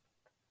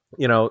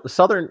 The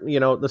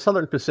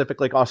southern Pacific,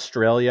 like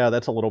Australia,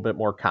 that's a little bit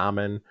more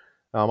common.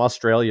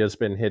 Australia has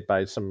been hit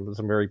by some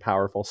very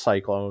powerful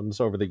cyclones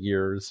over the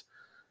years.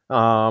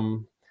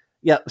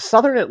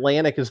 Southern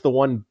Atlantic is the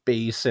one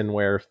basin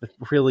where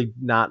really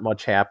not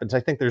much happens.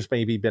 I think there's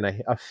maybe been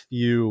a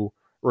few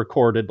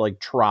recorded like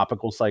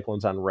tropical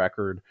cyclones on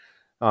record.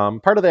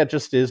 Part of that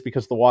just is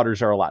because the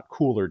waters are a lot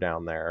cooler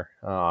down there.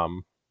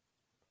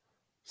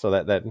 So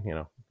that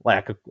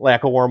lack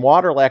of warm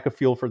water, lack of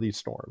fuel for these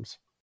storms.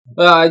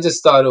 Well, I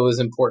just thought it was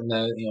important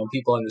that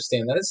people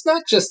understand that it's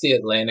not just the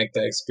Atlantic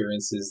that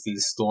experiences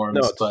these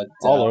storms, but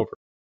all over.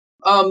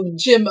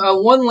 Jim,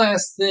 one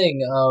last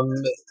thing.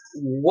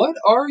 What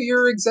are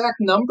your exact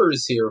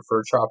numbers here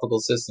for tropical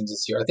systems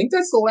this year? I think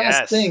that's the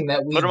last thing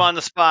that we put them on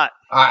the spot.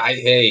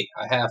 I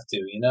have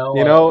to.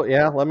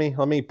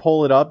 Let me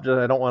pull it up.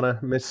 I don't want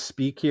to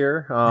misspeak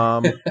here.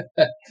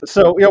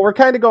 So we're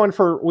kind of going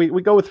for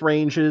we go with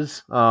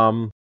ranges.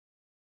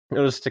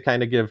 Just to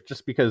kind of give,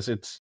 just because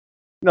it's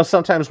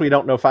sometimes we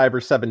don't know 5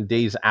 or 7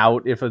 days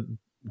out if a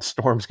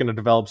storm's going to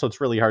develop, so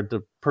it's really hard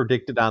to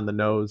predict it on the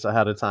nose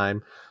ahead of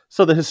time.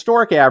 So the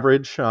historic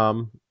average,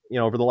 over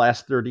the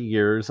last 30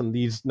 years, and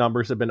these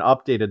numbers have been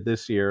updated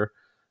this year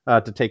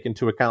to take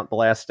into account the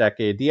last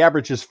decade, the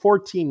average is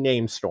 14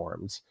 named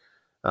storms,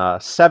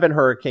 7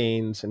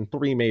 hurricanes, and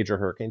 3 major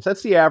hurricanes.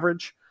 That's the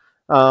average.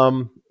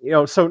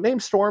 So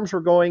named storms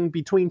were going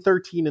between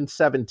 13 and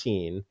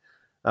 17.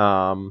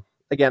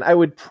 Again, I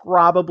would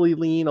probably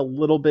lean a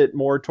little bit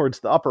more towards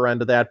the upper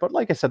end of that. But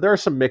like I said, there are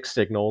some mixed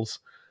signals.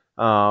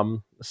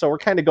 So we're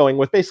kind of going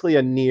with basically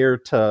a near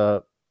to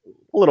a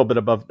little bit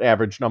above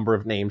average number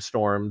of named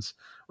storms.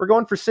 We're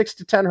going for 6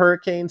 to 10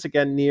 hurricanes,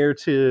 again, near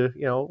to,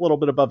 a little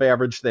bit above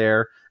average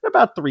there.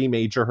 About 3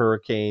 major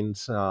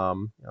hurricanes, 2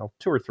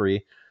 or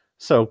 3.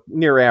 So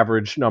near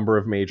average number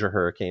of major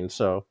hurricanes.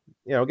 So,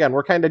 again,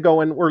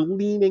 we're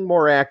leaning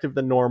more active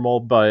than normal,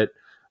 but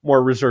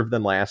more reserved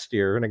than last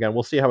year. And again,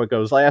 we'll see how it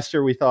goes. Last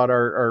year, we thought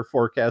our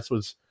forecast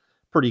was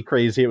pretty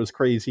crazy. It was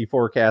crazy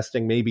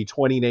forecasting maybe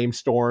 20 named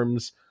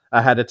storms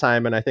ahead of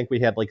time. And I think we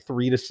had like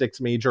 3 to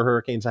 6 major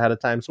hurricanes ahead of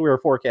time. So we were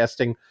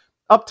forecasting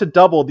up to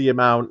double the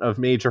amount of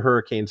major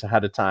hurricanes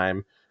ahead of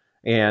time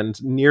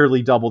and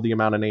nearly double the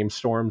amount of named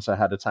storms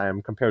ahead of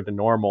time compared to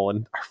normal.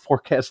 And our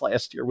forecast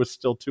last year was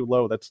still too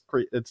low. That's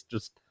great. It's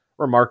just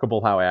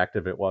remarkable how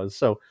active it was.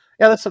 So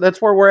yeah,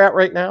 that's where we're at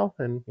right now.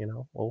 And,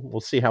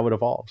 we'll see how it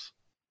evolves.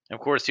 Of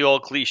course, the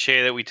old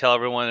cliche that we tell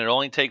everyone, it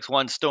only takes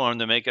one storm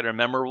to make it a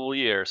memorable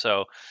year.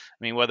 So, I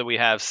mean, whether we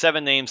have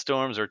 7 named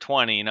storms or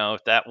 20,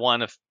 if that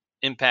one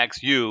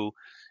impacts you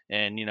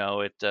and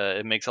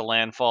it makes a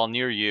landfall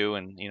near you,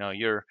 and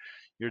you're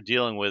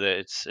dealing with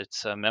it.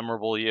 It's a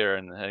memorable year,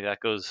 and that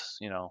goes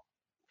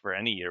for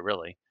any year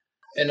really.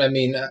 And I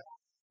mean,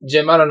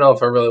 Jim, I don't know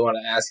if I really want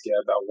to ask you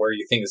about where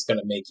you think it's going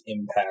to make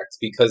impact,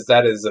 because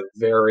that is a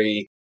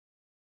very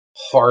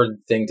hard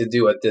thing to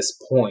do at this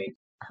point.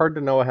 Hard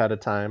to know ahead of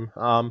time.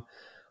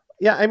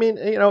 Yeah, I mean,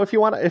 if you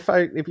want to, if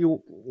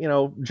you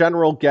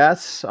general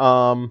guess,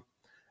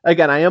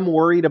 again, I am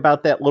worried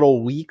about that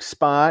little weak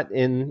spot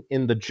in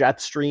the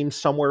jet stream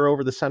somewhere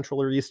over the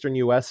central or eastern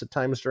U.S. at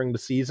times during the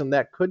season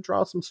that could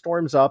draw some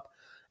storms up.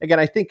 Again,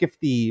 I think if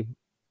the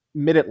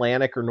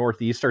mid-Atlantic or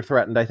Northeast are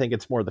threatened, I think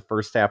it's more the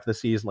first half of the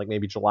season, like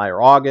maybe July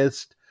or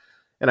August.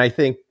 And I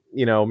think,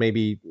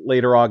 maybe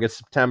later August,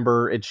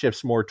 September, it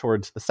shifts more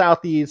towards the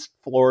Southeast,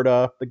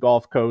 Florida, the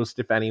Gulf Coast,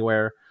 if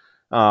anywhere.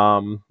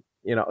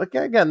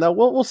 Again, though,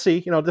 we'll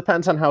see. It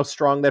depends on how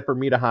strong that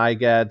Bermuda high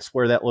gets,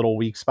 where that little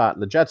weak spot in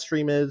the jet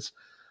stream is.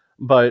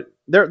 But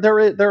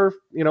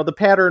the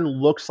pattern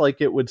looks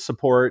like it would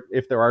support,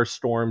 if there are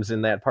storms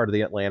in that part of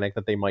the Atlantic,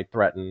 that they might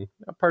threaten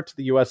parts of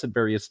the U.S. at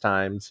various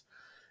times.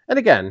 And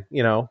again,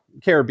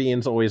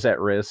 Caribbean's always at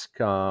risk.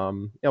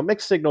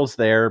 Mixed signals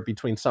there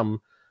between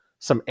some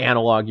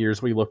analog years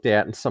we looked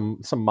at and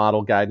some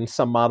model guidance.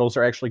 Some models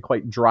are actually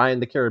quite dry in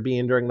the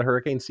Caribbean during the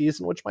hurricane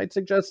season, which might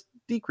suggest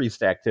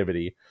decreased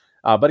activity.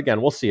 But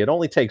again, we'll see. It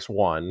only takes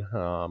one.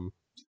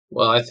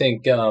 Well, I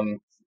think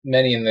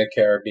many in the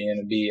Caribbean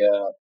would be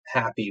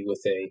happy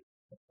with a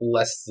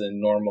less than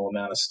normal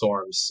amount of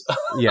storms.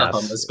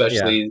 Yes,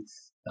 especially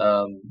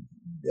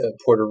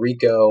Puerto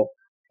Rico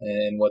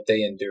and what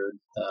they endured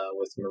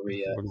with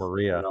Maria and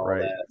all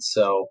right. that.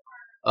 So,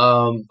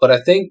 but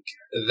I think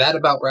that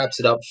about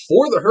wraps it up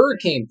for the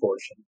hurricane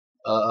portion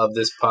of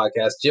this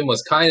podcast. Jim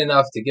was kind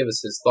enough to give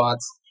us his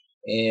thoughts,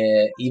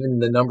 and even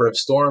the number of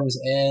storms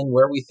and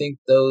where we think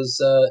those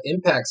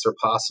impacts are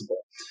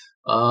possible.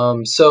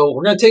 So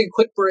we're going to take a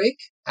quick break.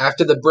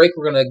 After the break,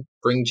 we're going to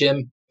bring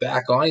Jim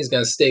back on. He's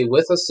going to stay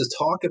with us to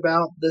talk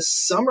about the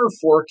summer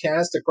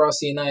forecast across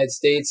the United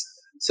States.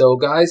 So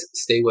guys,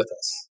 stay with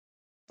us.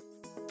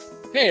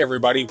 Hey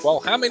everybody, well,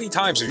 how many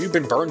times have you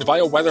been burned by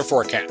a weather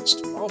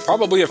forecast? Well,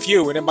 probably a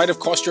few, and it might have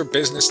cost your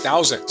business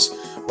thousands.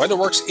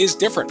 WeatherWorks is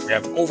different. We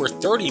have over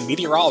 30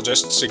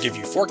 meteorologists to give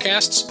you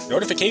forecasts,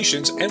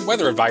 notifications, and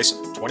weather advice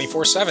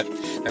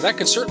 24/7. Now that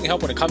can certainly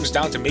help when it comes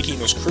down to making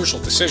those crucial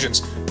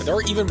decisions, but there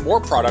are even more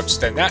products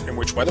than that in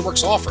which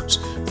WeatherWorks offers,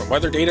 from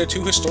weather data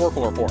to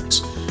historical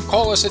reports.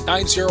 Call us at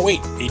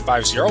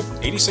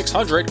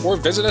 908-850-8600 or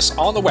visit us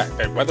on the web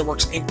at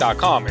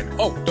weatherworksinc.com. And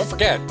oh, don't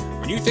forget,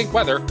 when you think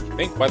weather,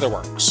 think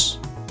WeatherWorks.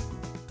 All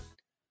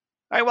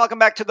right, welcome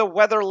back to the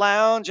Weather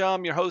Lounge.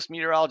 I'm your host,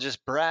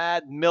 meteorologist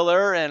Brad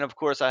Miller, and of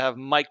course I have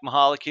Mike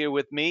Mahalik here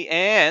with me,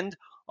 and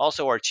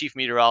also our chief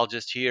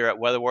meteorologist here at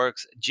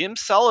WeatherWorks, Jim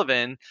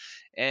Sullivan.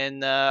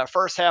 And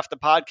first half of the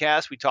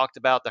podcast, we talked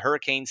about the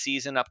hurricane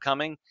season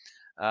upcoming.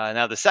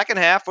 Now the second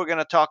half, we're going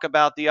to talk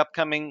about the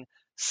upcoming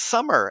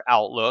summer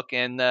outlook,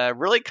 and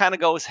really kind of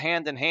goes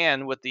hand in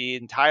hand with the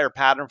entire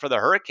pattern for the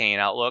hurricane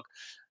outlook.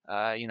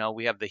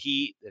 We have the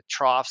heat, the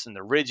troughs, and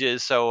the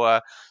ridges. So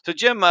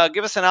Jim,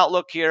 give us an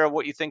outlook here of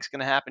what you think is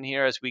going to happen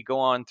here as we go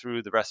on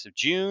through the rest of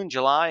June,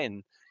 July,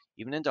 and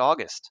even into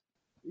August.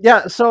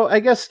 Yeah, so I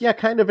guess,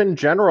 kind of in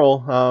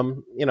general,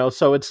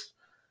 so it's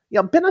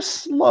been a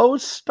slow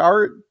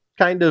start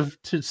kind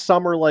of to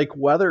summer-like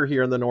weather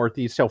here in the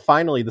Northeast. So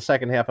finally, the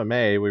second half of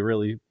May, we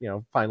really,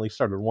 finally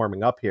started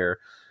warming up here.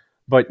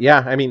 But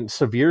yeah, I mean,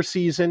 severe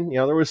season,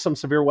 there was some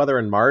severe weather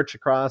in March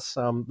across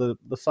the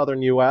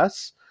southern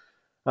U.S.,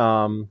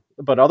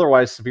 but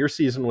otherwise, severe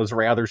season was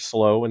rather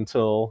slow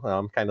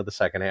until kind of the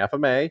second half of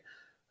May.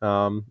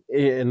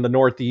 In the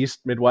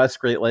Northeast, Midwest,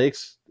 Great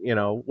Lakes,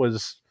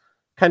 was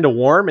kind of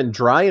warm and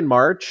dry in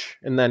March,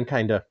 and then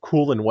kind of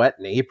cool and wet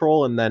in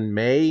April, and then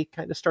May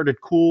kind of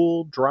started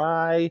cool,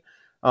 dry,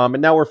 and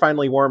now we're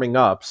finally warming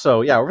up. So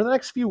yeah, over the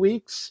next few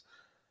weeks,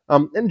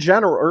 in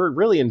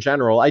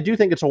general, I do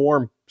think it's a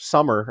warm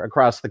summer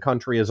across the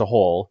country as a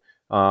whole.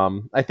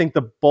 I think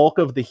the bulk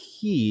of the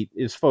heat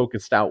is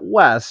focused out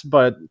west,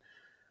 but,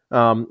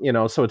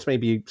 so it's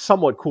maybe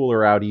somewhat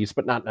cooler out east,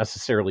 but not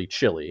necessarily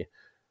chilly.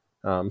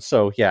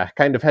 So yeah,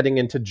 kind of heading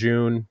into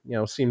June,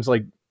 seems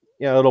like,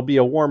 it'll be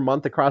a warm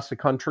month across the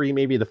country.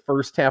 Maybe the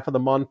first half of the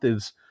month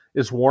is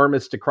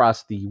warmest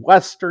across the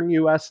western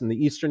U.S. and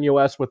the eastern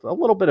U.S. with a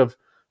little bit of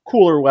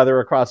cooler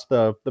weather across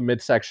the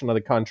midsection of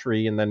the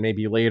country. And then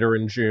maybe later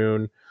in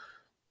June,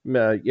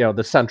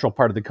 the central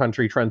part of the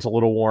country trends a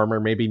little warmer.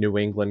 Maybe New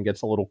England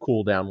gets a little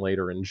cool down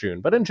later in June.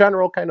 But in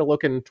general, kind of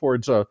looking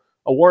towards a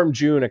warm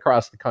June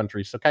across the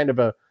country. So kind of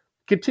a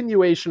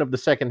continuation of the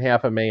second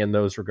half of May in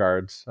those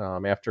regards,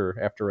 after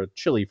a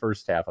chilly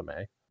first half of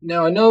May.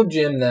 Now, I know,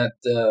 Jim, that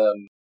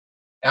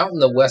out in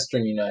the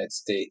western United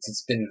States,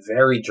 it's been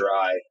very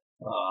dry.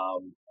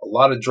 A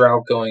lot of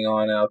drought going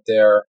on out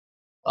there.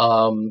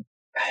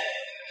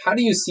 How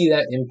do you see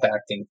that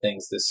impacting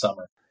things this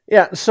summer?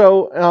 Yeah,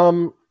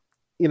 so,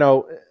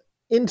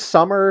 in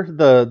summer,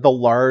 the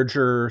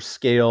larger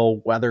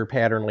scale weather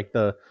pattern, like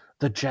the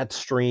the jet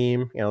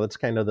stream, that's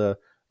kind of the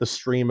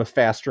stream of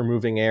faster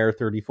moving air,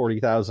 30,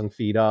 40,000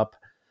 feet up.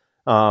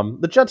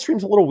 The jet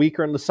stream's a little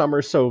weaker in the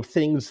summer, so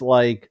things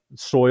like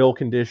soil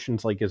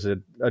conditions, like is it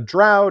a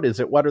drought, is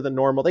it wetter than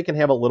normal, they can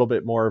have a little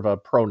bit more of a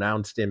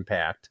pronounced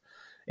impact.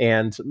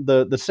 And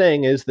the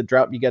saying is that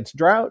drought begets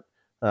drought,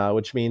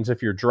 which means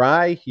if you're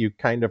dry, you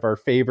kind of are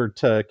favored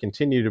to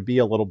continue to be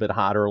a little bit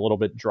hotter, a little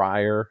bit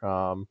drier,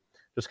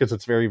 just because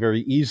it's very,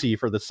 very easy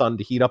for the sun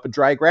to heat up a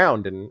dry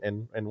ground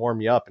and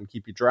warm you up and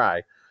keep you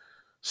dry.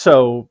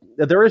 So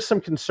there is some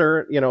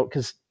concern,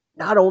 because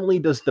not only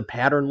does the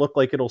pattern look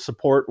like it'll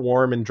support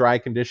warm and dry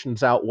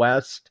conditions out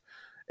west,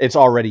 it's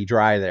already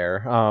dry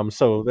there.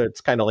 So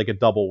it's kind of like a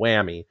double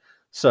whammy.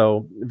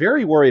 So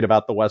very worried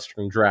about the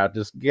western drought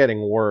just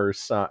getting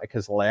worse,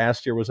 because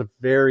last year was a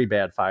very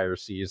bad fire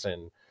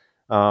season.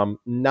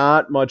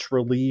 Not much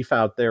relief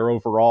out there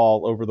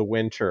overall over the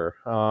winter.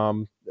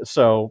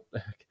 So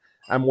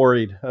I'm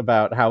worried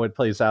about how it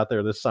plays out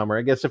there this summer.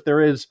 I guess if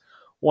there is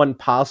one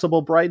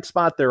possible bright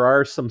spot, there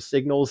are some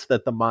signals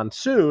that the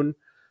monsoon,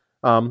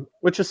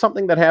 which is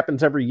something that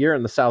happens every year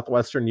in the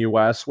southwestern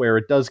U.S., where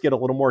it does get a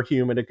little more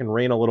humid. It can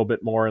rain a little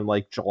bit more in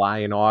like July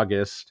and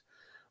August.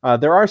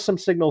 There are some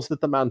signals that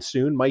the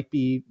monsoon might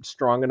be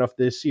strong enough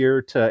this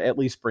year to at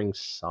least bring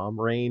some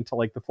rain to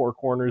like the Four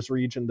Corners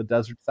region, the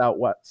desert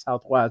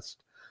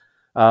southwest.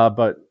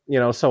 But,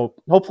 so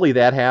hopefully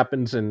that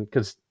happens, and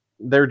because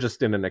they're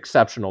just in an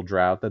exceptional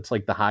drought. That's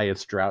like the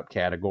highest drought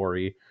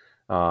category.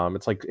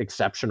 It's like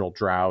exceptional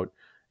drought.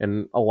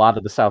 And a lot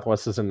of the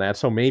Southwest is in that.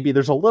 So maybe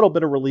there's a little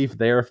bit of relief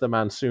there if the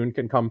monsoon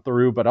can come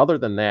through. But other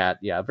than that,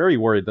 yeah, very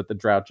worried that the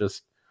drought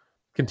just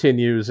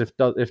continues, if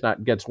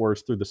not gets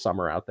worse through the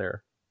summer out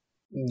there.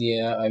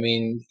 Yeah, I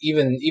mean,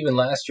 even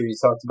last year you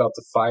talked about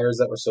the fires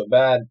that were so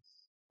bad.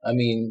 I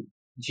mean,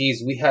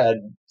 geez, we had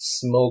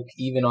smoke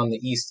even on the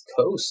East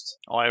Coast.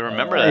 Oh, I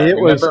remember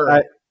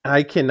that.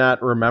 I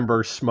cannot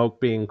remember smoke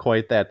being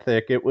quite that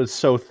thick. It was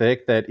so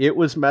thick that it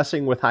was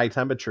messing with high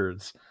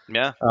temperatures.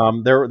 Yeah.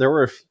 There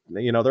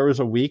was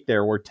a week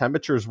there where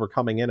temperatures were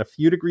coming in a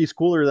few degrees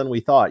cooler than we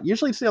thought.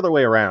 Usually it's the other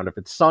way around. If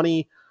it's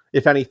sunny,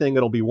 if anything,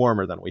 it'll be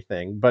warmer than we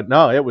think. But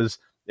no, it was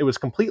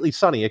completely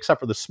sunny except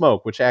for the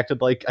smoke, which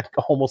acted like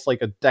almost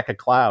like a deck of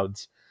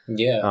clouds.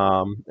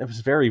 Yeah. It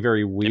was very,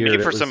 very weird. It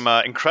made for some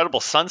incredible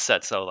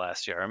sunsets though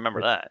last year. I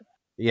remember that.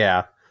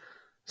 Yeah.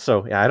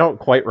 So, yeah, I don't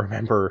quite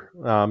remember.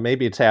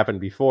 Maybe it's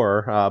happened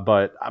before,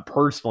 but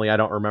personally, I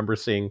don't remember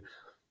seeing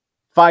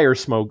fire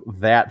smoke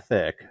that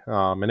thick.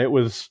 And it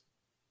was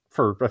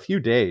for a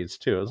few days,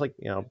 too. It was like,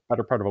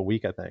 better part of a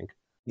week, I think.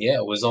 Yeah,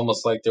 it was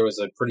almost like there was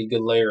a pretty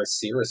good layer of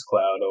cirrus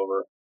cloud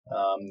over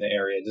the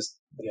area, just,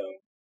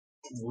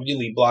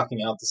 really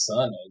blocking out the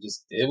sun.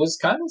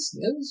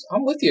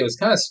 I'm with you. It was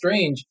kind of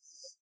strange.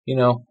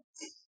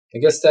 I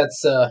guess that's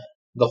the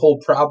whole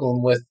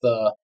problem with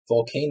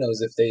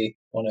volcanoes. If they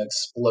want to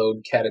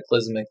explode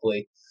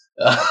cataclysmically,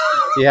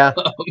 yeah,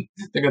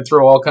 they're going to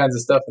throw all kinds of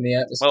stuff in the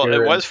atmosphere. Well,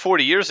 it was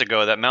 40 years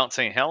ago that Mount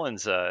St.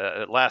 Helens.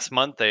 Last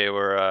month they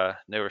were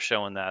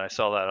showing that. I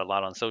saw that a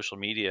lot on social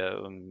media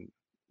when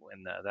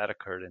that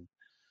occurred in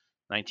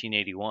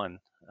 1981.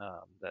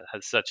 That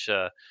had such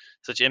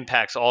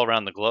impacts all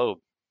around the globe.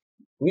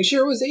 We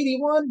sure it was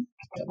 81?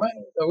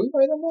 Are we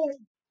right on that?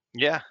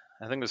 Yeah,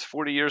 I think it was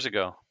 40 years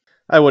ago.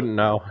 I wouldn't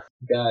know.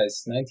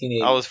 Guys,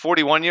 1980. Oh, it was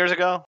 41 years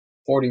ago?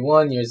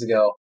 41 years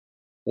ago.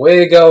 Way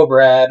to go,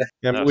 Brad.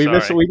 Yeah, no, we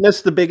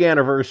missed the big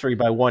anniversary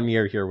by 1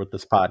 year here with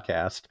this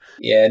podcast.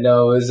 Yeah,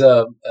 no, it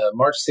was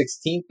March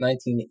 16th,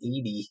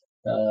 1980.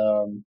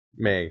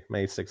 May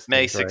 16th.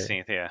 May 16th,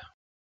 right? Yeah.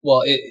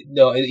 Well,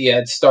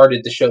 it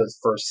started to show the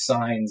first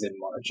signs in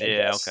March. I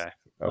guess. Okay.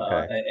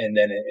 And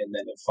then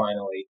it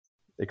finally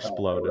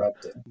exploded,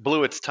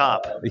 blew its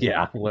top.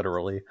 Yeah,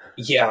 literally.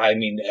 Yeah, I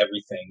mean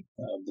everything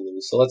blew.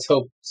 So let's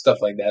hope stuff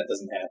like that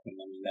doesn't happen.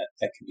 I mean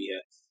that could be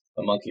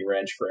a monkey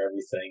wrench for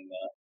everything,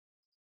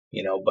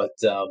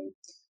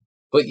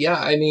 But yeah,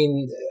 I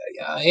mean,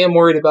 I am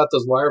worried about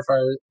those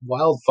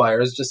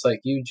wildfires, just like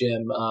you,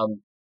 Jim.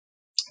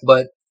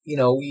 But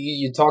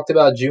you talked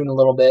about June a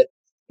little bit.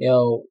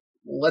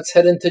 Let's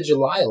head into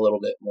July a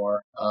little bit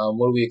more.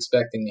 What are we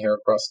expecting here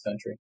across the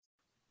country?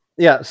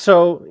 Yeah,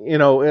 so,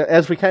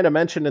 as we kind of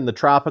mentioned in the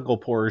tropical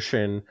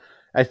portion,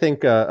 I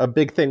think a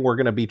big thing we're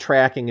going to be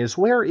tracking is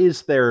where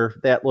is there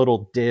that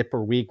little dip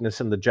or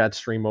weakness in the jet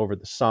stream over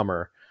the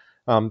summer?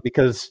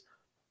 Because,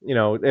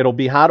 it'll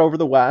be hot over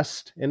the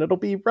west, and it'll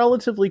be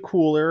relatively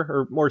cooler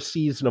or more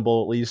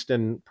seasonable, at least,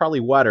 and probably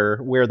wetter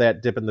where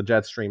that dip in the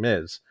jet stream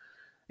is.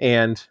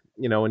 And,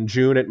 in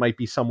June, it might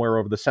be somewhere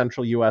over the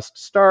central U.S. to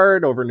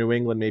start, over New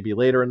England maybe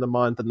later in the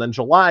month. And then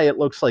July, it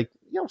looks like,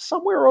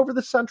 somewhere over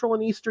the central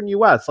and eastern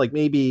U.S., like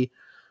maybe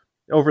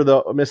over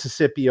the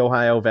Mississippi,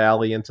 Ohio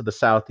Valley into the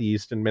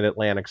southeast and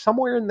mid-Atlantic.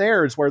 Somewhere in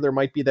there is where there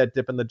might be that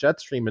dip in the jet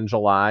stream in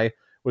July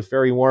with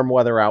very warm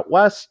weather out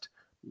west,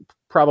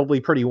 probably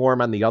pretty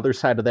warm on the other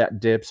side of that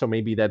dip. So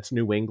maybe that's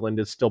New England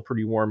is still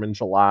pretty warm in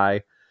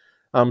July.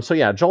 So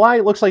yeah, July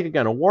looks like,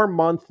 again, a warm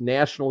month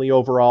nationally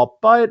overall,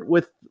 but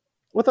with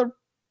a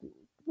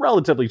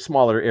relatively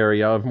smaller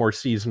area of more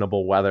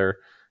seasonable weather,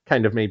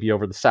 kind of maybe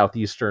over the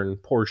southeastern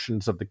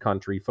portions of the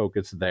country,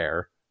 focus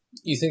there.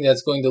 You think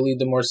that's going to lead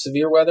to more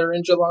severe weather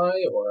in July,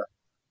 or?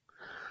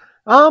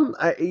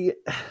 I,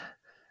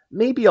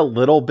 maybe a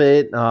little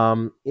bit.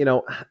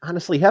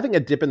 Honestly, having a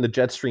dip in the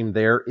jet stream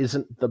there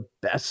isn't the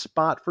best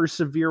spot for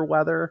severe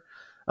weather.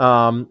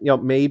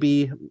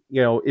 Maybe,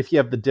 if you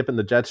have the dip in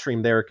the jet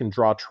stream there, it can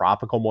draw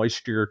tropical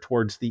moisture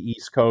towards the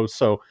East Coast.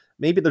 So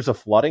maybe there's a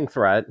flooding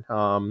threat.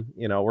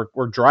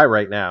 We're dry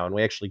right now, and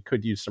we actually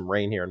could use some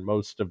rain here in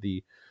most of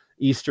the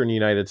eastern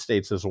United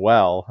States as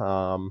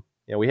well.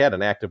 We had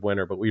an active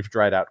winter, but we've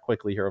dried out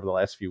quickly here over the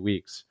last few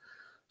weeks.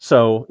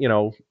 So,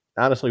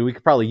 honestly, we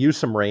could probably use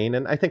some rain,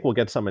 and I think we'll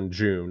get some in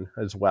June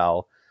as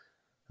well.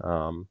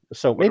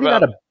 So maybe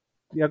not a.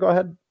 Yeah, go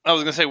ahead. I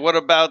was going to say, what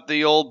about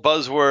the old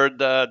buzzword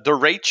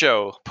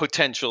derecho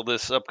potential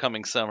this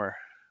upcoming summer?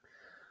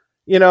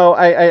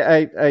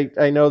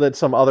 I know that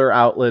some other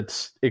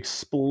outlets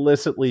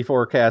explicitly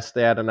forecast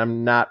that, and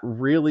I'm not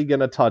really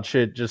going to touch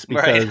it just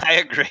because. Right, I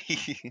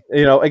agree.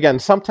 Again,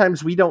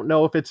 sometimes we don't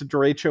know if it's a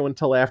derecho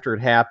until after it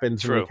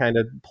happens, True. And we kind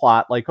of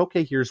plot like,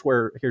 okay, here's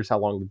how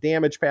long the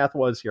damage path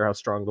was, here how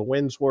strong the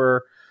winds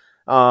were.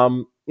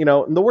 And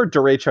the word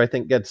derecho, I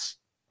think, gets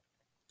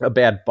a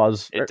bad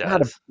buzz. It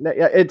does.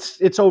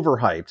 It's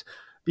overhyped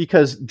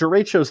because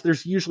derechos,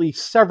 there's usually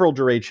several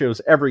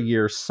derechos every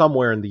year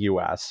somewhere in the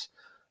U.S.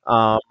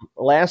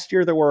 Last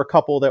year, there were a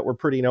couple that were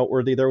pretty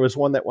noteworthy. There was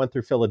one that went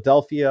through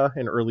Philadelphia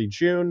in early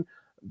June.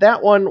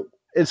 That one,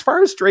 as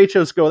far as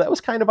derechos go, that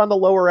was kind of on the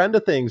lower end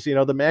of things.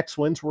 The max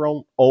winds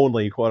were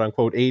only, quote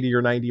unquote, 80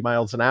 or 90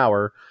 miles an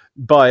hour,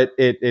 but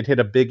it hit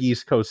a big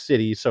East Coast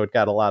city, so it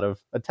got a lot of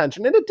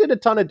attention, and it did a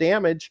ton of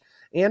damage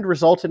and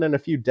resulted in a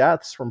few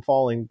deaths from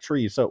falling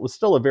trees. So it was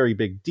still a very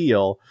big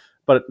deal.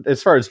 But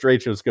as far as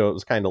derechos go, it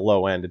was kind of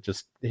low end. It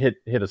just hit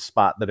a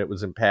spot that it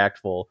was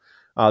impactful.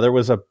 There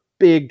was a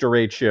big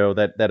derecho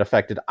that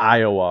affected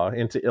Iowa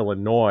into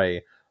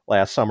Illinois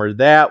last summer.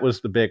 That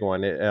was the big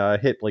one.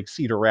 It hit like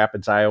Cedar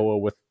Rapids, Iowa,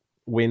 with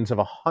winds of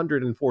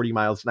 140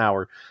 miles an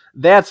hour.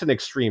 That's an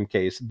extreme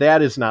case.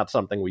 That is not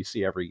something we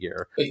see every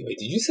year. Wait,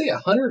 did you say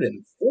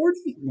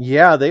 140?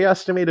 Yeah, they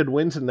estimated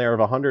winds in there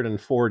of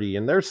 140,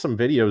 and there's some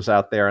videos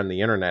out there on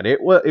the internet. It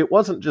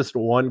wasn't just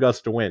one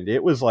gust of wind.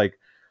 It was like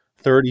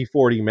 30,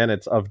 40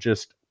 minutes of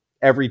just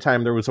every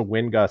time there was a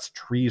wind gust,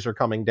 trees are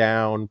coming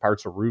down,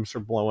 parts of roofs are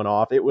blowing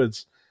off. It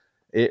was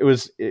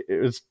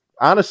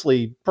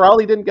honestly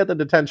probably didn't get the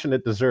attention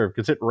it deserved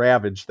because it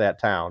ravaged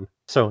that town.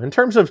 So in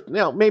terms of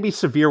maybe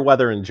severe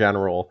weather in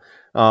general,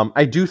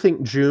 I do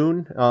think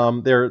June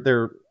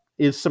there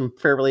is some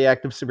fairly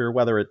active severe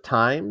weather at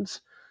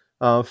times.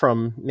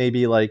 From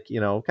maybe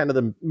kind of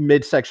the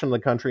midsection of the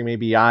country,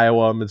 maybe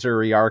Iowa,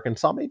 Missouri,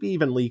 Arkansas, maybe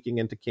even leaking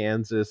into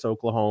Kansas,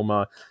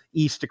 Oklahoma,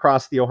 east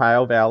across the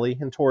Ohio Valley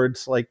and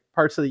towards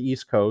parts of the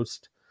East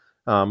Coast,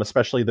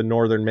 especially the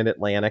northern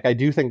mid-Atlantic. I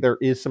do think there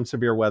is some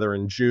severe weather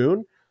in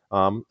June.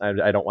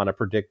 I don't want to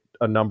predict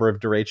a number of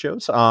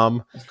derechos.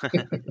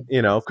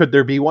 Could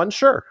there be one?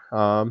 Sure.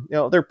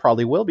 There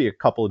probably will be a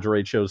couple of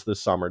derechos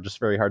this summer, just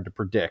very hard to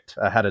predict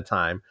ahead of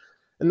time.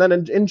 And then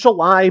in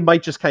July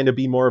might just kind of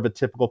be more of a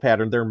typical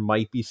pattern. There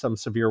might be some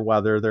severe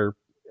weather. There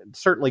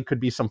certainly could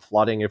be some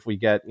flooding if we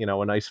get,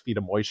 a nice feed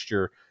of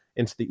moisture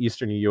into the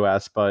eastern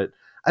U.S., but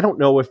I don't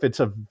know if it's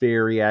a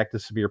very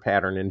active severe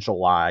pattern in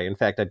July. In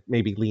fact, I'd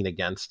maybe lean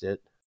against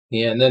it.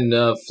 Yeah, and then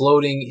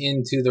floating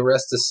into the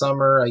rest of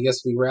summer, I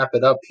guess we wrap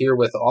it up here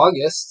with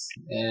August,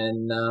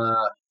 and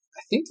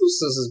I think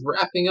this is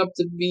wrapping up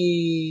to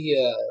be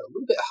a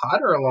little bit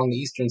hotter along the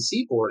eastern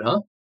seaboard, huh?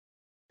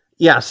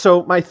 Yeah,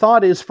 so my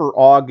thought is for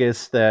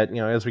August that,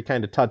 as we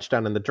kind of touched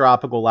on in the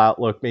tropical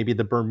outlook, maybe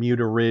the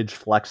Bermuda Ridge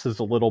flexes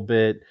a little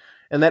bit,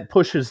 and that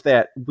pushes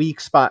that weak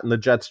spot in the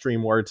jet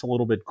stream where it's a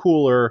little bit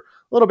cooler, a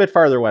little bit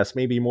farther west,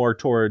 maybe more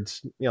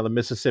towards, the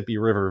Mississippi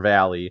River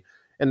Valley,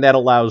 and that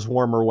allows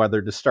warmer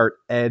weather to start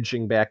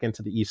edging back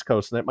into the East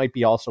Coast, and that might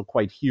be also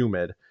quite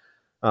humid.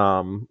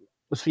 So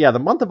yeah, the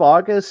month of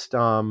August,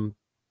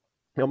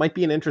 might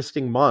be an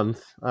interesting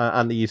month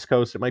on the East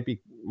Coast. It might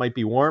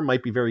be warm,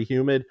 might be very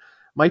humid.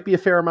 Might be a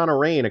fair amount of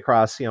rain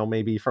across,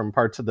 maybe from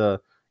parts of the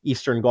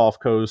eastern Gulf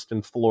Coast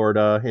and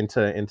Florida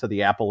into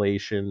the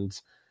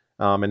Appalachians,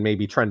 and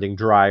maybe trending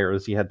drier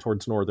as you head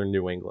towards northern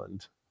New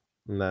England,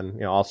 and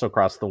then also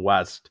across the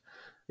west.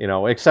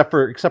 Except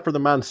for the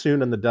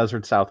monsoon and the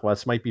desert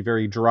Southwest, might be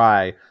very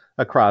dry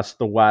across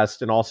the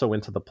west and also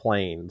into the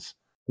plains.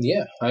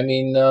 Yeah, I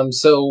mean,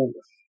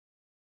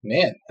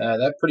 man,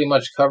 that pretty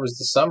much covers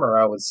the summer,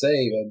 I would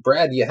say.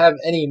 Brad, do you have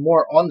any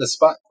more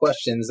on-the-spot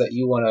questions that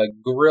you want to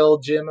grill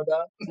Jim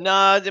about? No,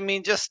 I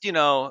mean, just,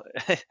 of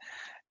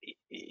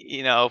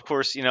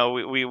course,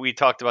 we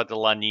talked about the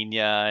La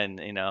Nina and,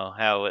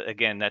 how,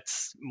 again,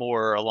 that's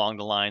more along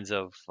the lines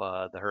of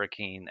the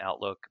hurricane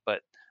outlook.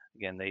 But,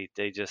 again,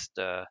 they just,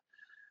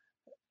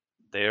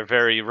 they're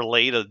very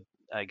related,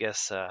 I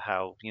guess,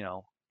 how,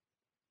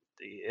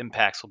 the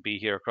impacts will be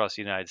here across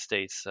the United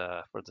States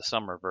for the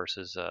summer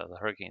versus the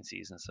hurricane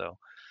season. So,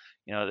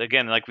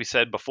 again, like we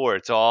said before,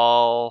 it's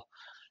all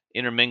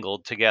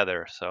intermingled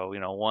together. So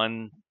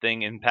one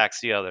thing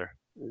impacts the other.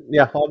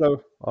 Yeah,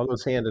 all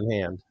goes hand in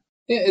hand.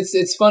 Yeah,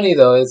 it's funny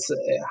though. It's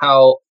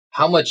how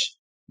much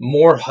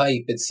more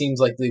hype it seems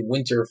like the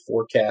winter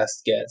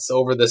forecast gets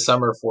over the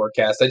summer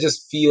forecast. I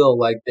just feel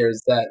like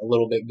there's that a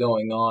little bit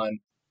going on.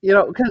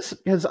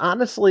 Because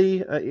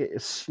honestly,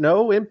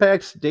 snow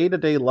impacts day to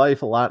day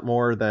life a lot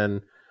more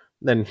than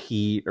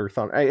heat or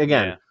thunder.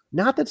 Again, Yeah.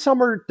 not that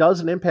summer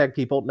doesn't impact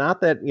people.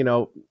 Not that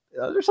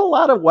there's a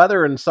lot of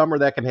weather in summer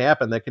that can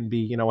happen that can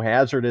be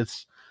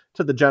hazardous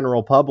to the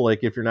general public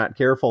if you're not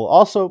careful.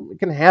 Also, it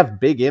can have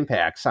big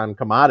impacts on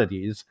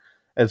commodities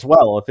as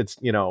well. If it's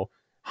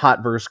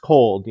hot versus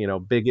cold,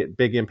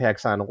 big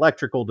impacts on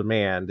electrical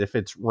demand. If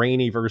it's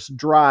rainy versus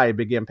dry,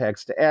 big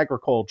impacts to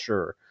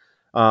agriculture.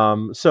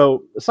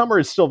 So summer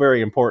is still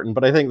very important,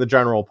 but I think the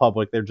general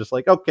public, they're just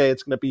like, okay,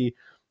 it's going to be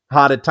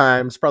hot at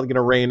times, probably going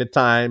to rain at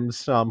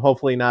times.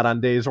 Hopefully not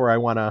on days where I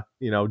want to,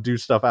 do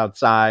stuff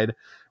outside.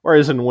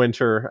 Whereas in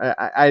winter,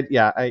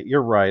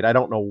 you're right. I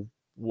don't know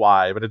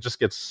why, but it just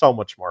gets so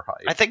much more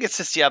hype. I think it's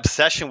just the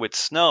obsession with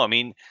snow. I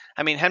mean,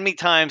 how many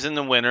times in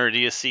the winter do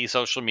you see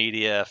social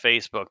media,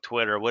 Facebook,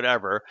 Twitter,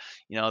 whatever,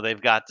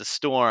 they've got the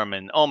storm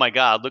and, oh my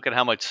God, look at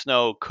how much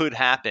snow could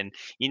happen.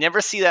 You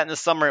never see that in the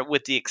summer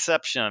with the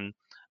exception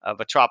of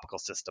a tropical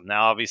system.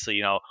 Now,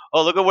 obviously, oh,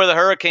 look at where the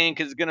hurricane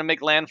is going to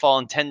make landfall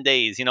in 10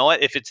 days. You know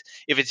what? If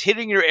it's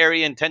hitting your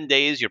area in 10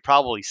 days, you're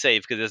probably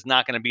safe because it's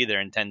not going to be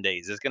there in 10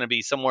 days. It's going to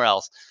be somewhere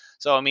else.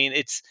 So, I mean,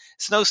 it's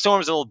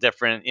snowstorms a little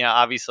different.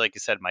 Obviously, like you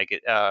said, Mike,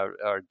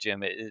 or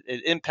Jim,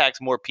 it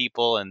impacts more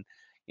people and,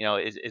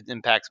 it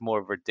impacts more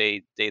of our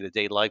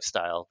day-to-day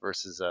lifestyle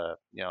versus a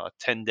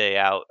 10-day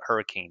out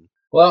hurricane.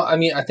 Well, I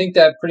mean, I think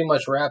that pretty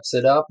much wraps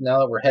it up.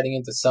 Now that we're heading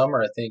into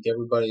summer, I think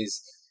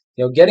everybody's,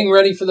 getting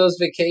ready for those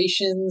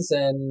vacations,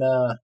 and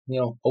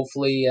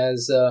hopefully,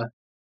 as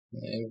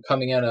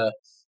coming out of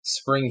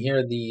spring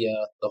here, the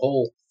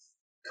whole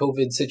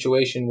COVID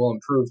situation will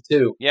improve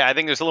too. Yeah, I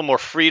think there's a little more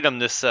freedom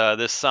this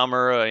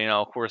summer.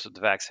 Of course, with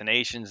the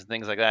vaccinations and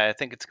things like that. I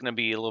think it's going to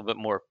be a little bit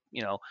more.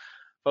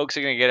 Folks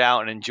are going to get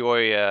out and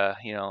enjoy, a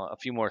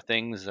few more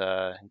things,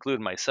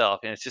 including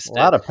myself. And it's just a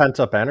lot of pent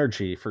up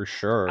energy for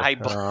sure. I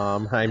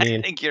mean,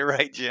 I think you're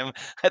right, Jim.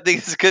 I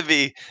think this could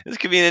be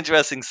an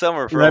interesting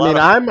summer for.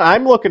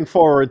 I'm looking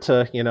forward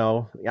to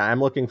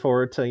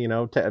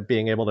to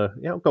being able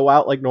to go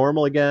out like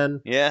normal again.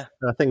 Yeah,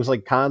 things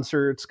like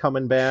concerts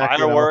coming back,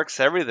 fireworks,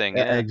 everything.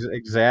 Yeah,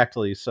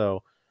 exactly.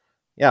 So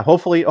yeah,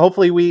 hopefully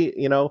we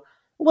a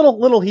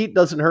little heat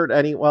doesn't hurt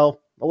any. Well,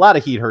 a lot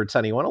of heat hurts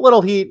anyone. A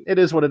little heat, it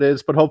is what it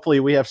is, but hopefully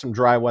we have some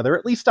dry weather,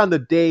 at least on the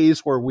days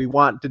where we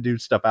want to do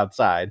stuff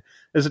outside,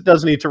 as it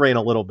does need to rain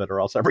a little bit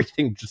or else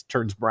everything just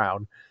turns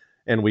brown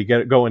and we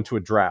go into a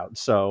drought.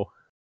 So,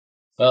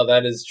 well,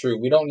 that is true.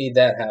 We don't need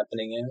that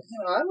happening. And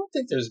I don't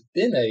think there's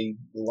been a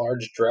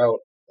large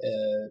drought,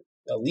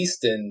 at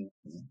least in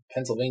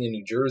Pennsylvania,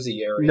 New Jersey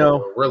area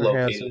where we're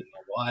located in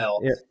a while.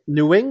 Yeah.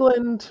 New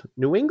England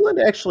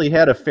actually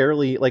had a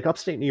fairly, like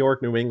upstate New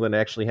York, New England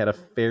actually had a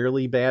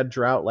fairly bad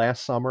drought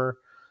last summer.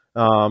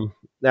 Now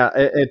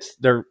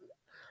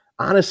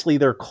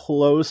they're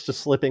close to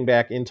slipping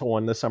back into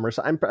one this summer.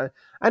 So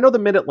I know the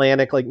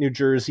Mid-Atlantic, like New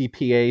Jersey,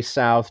 PA,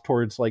 south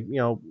towards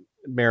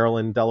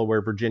Maryland,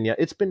 Delaware, Virginia,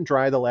 it's been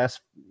dry the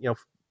last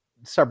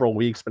several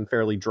weeks, been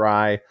fairly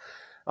dry.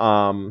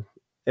 And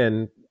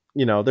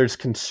there's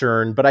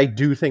concern, but I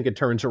do think it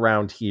turns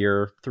around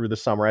here through the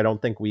summer. I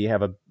don't think we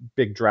have a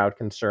big drought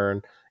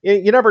concern.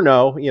 You never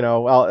know.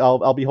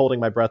 I'll be holding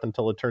my breath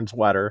until it turns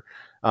wetter.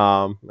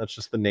 That's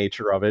just the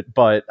nature of it.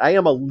 But I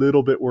am a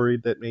little bit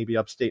worried that maybe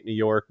upstate New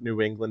York,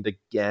 New England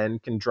again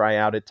can dry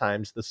out at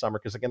times this summer,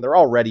 because again, they're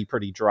already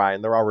pretty dry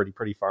and they're already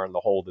pretty far in the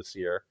hole this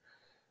year.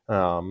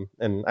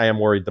 And I am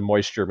worried the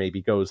moisture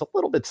maybe goes a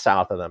little bit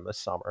south of them this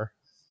summer.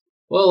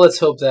 Well, let's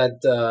hope that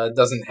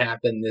doesn't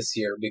happen this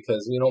year,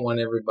 because we don't want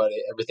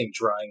everything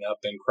drying up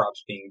and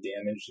crops being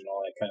damaged and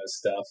all that kind of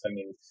stuff. I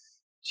mean,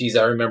 geez,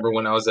 I remember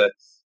when I was a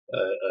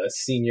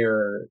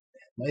senior,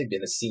 might have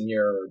been a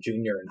senior or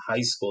junior in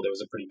high school, there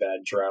was a pretty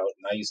bad drought.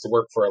 And I used to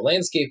work for a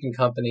landscaping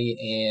company,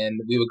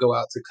 and we would go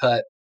out to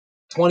cut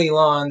 20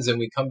 lawns, and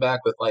we'd come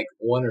back with like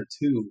one or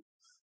two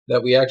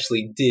that we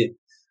actually did.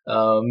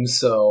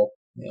 So,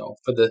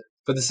 for the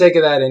sake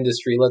of that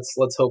industry,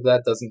 let's hope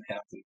that doesn't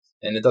happen.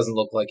 And it doesn't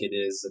look like it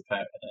is,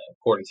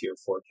 according to your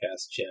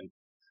forecast, Jim.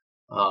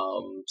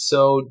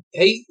 So,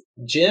 hey,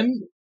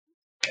 Jim,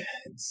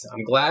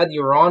 I'm glad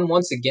you're on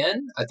once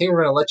again. I think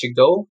we're going to let you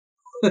go.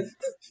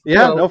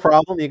 Yeah, no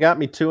problem. You got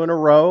me 2 in a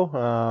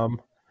row.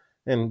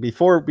 And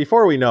before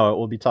we know it,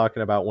 we'll be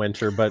talking about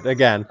winter. But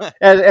again,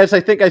 as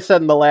I think I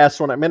said in the last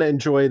one, I'm going to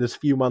enjoy this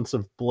few months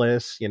of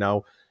bliss,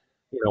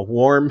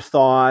 warm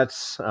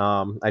thoughts.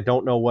 I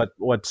don't know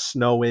what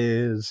snow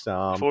is.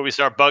 Before we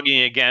start bugging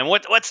you again,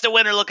 what's the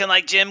winter looking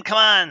like, Jim? Come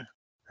on.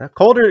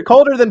 Colder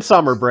than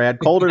summer, Brad.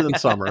 Colder than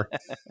summer.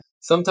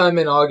 Sometime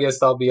in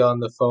August, I'll be on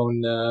the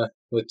phone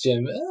with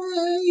Jim.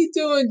 How you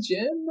doing,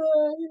 Jim?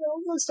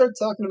 We're going to start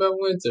talking about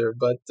winter.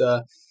 But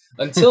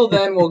until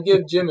then, we'll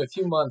give Jim a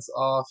few months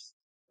off.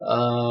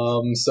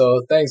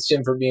 So thanks,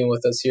 Jim, for being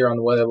with us here on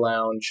the Weather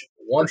Lounge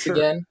once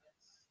again.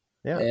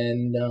 Yeah.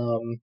 And,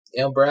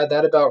 Brad,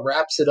 that about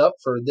wraps it up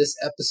for this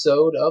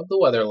episode of the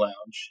Weather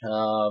Lounge.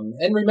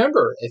 And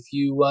remember, if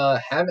you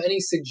have any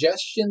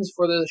suggestions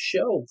for the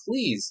show,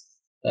 please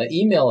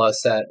email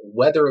us at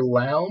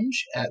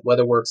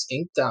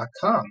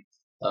weatherlounge@weatherworksinc.com.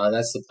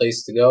 That's the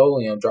place to go.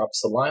 Drop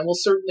us a line. We'll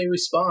certainly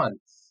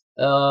respond.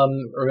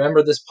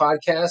 Remember this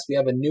podcast, we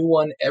have a new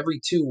one every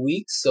 2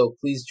 weeks, so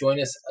please join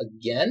us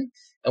again.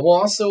 And we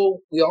also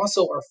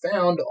are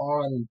found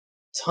on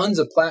tons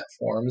of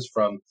platforms,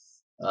 from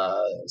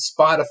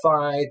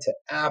Spotify to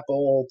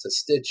Apple to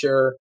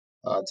Stitcher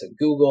to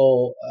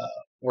Google.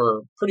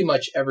 We're pretty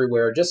much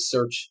everywhere. Just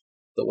search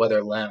the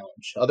Weather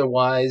Lounge.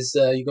 Otherwise,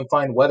 you can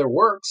find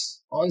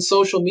WeatherWorks on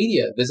social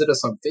media. Visit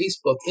us on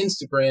Facebook,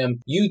 Instagram,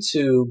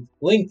 YouTube,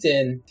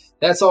 LinkedIn.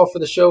 That's all for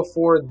the show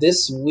for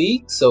this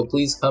week. So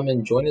please come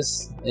and join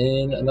us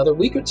in another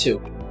week or two.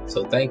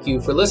 So thank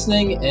you for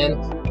listening, and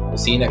we'll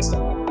see you next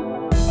time.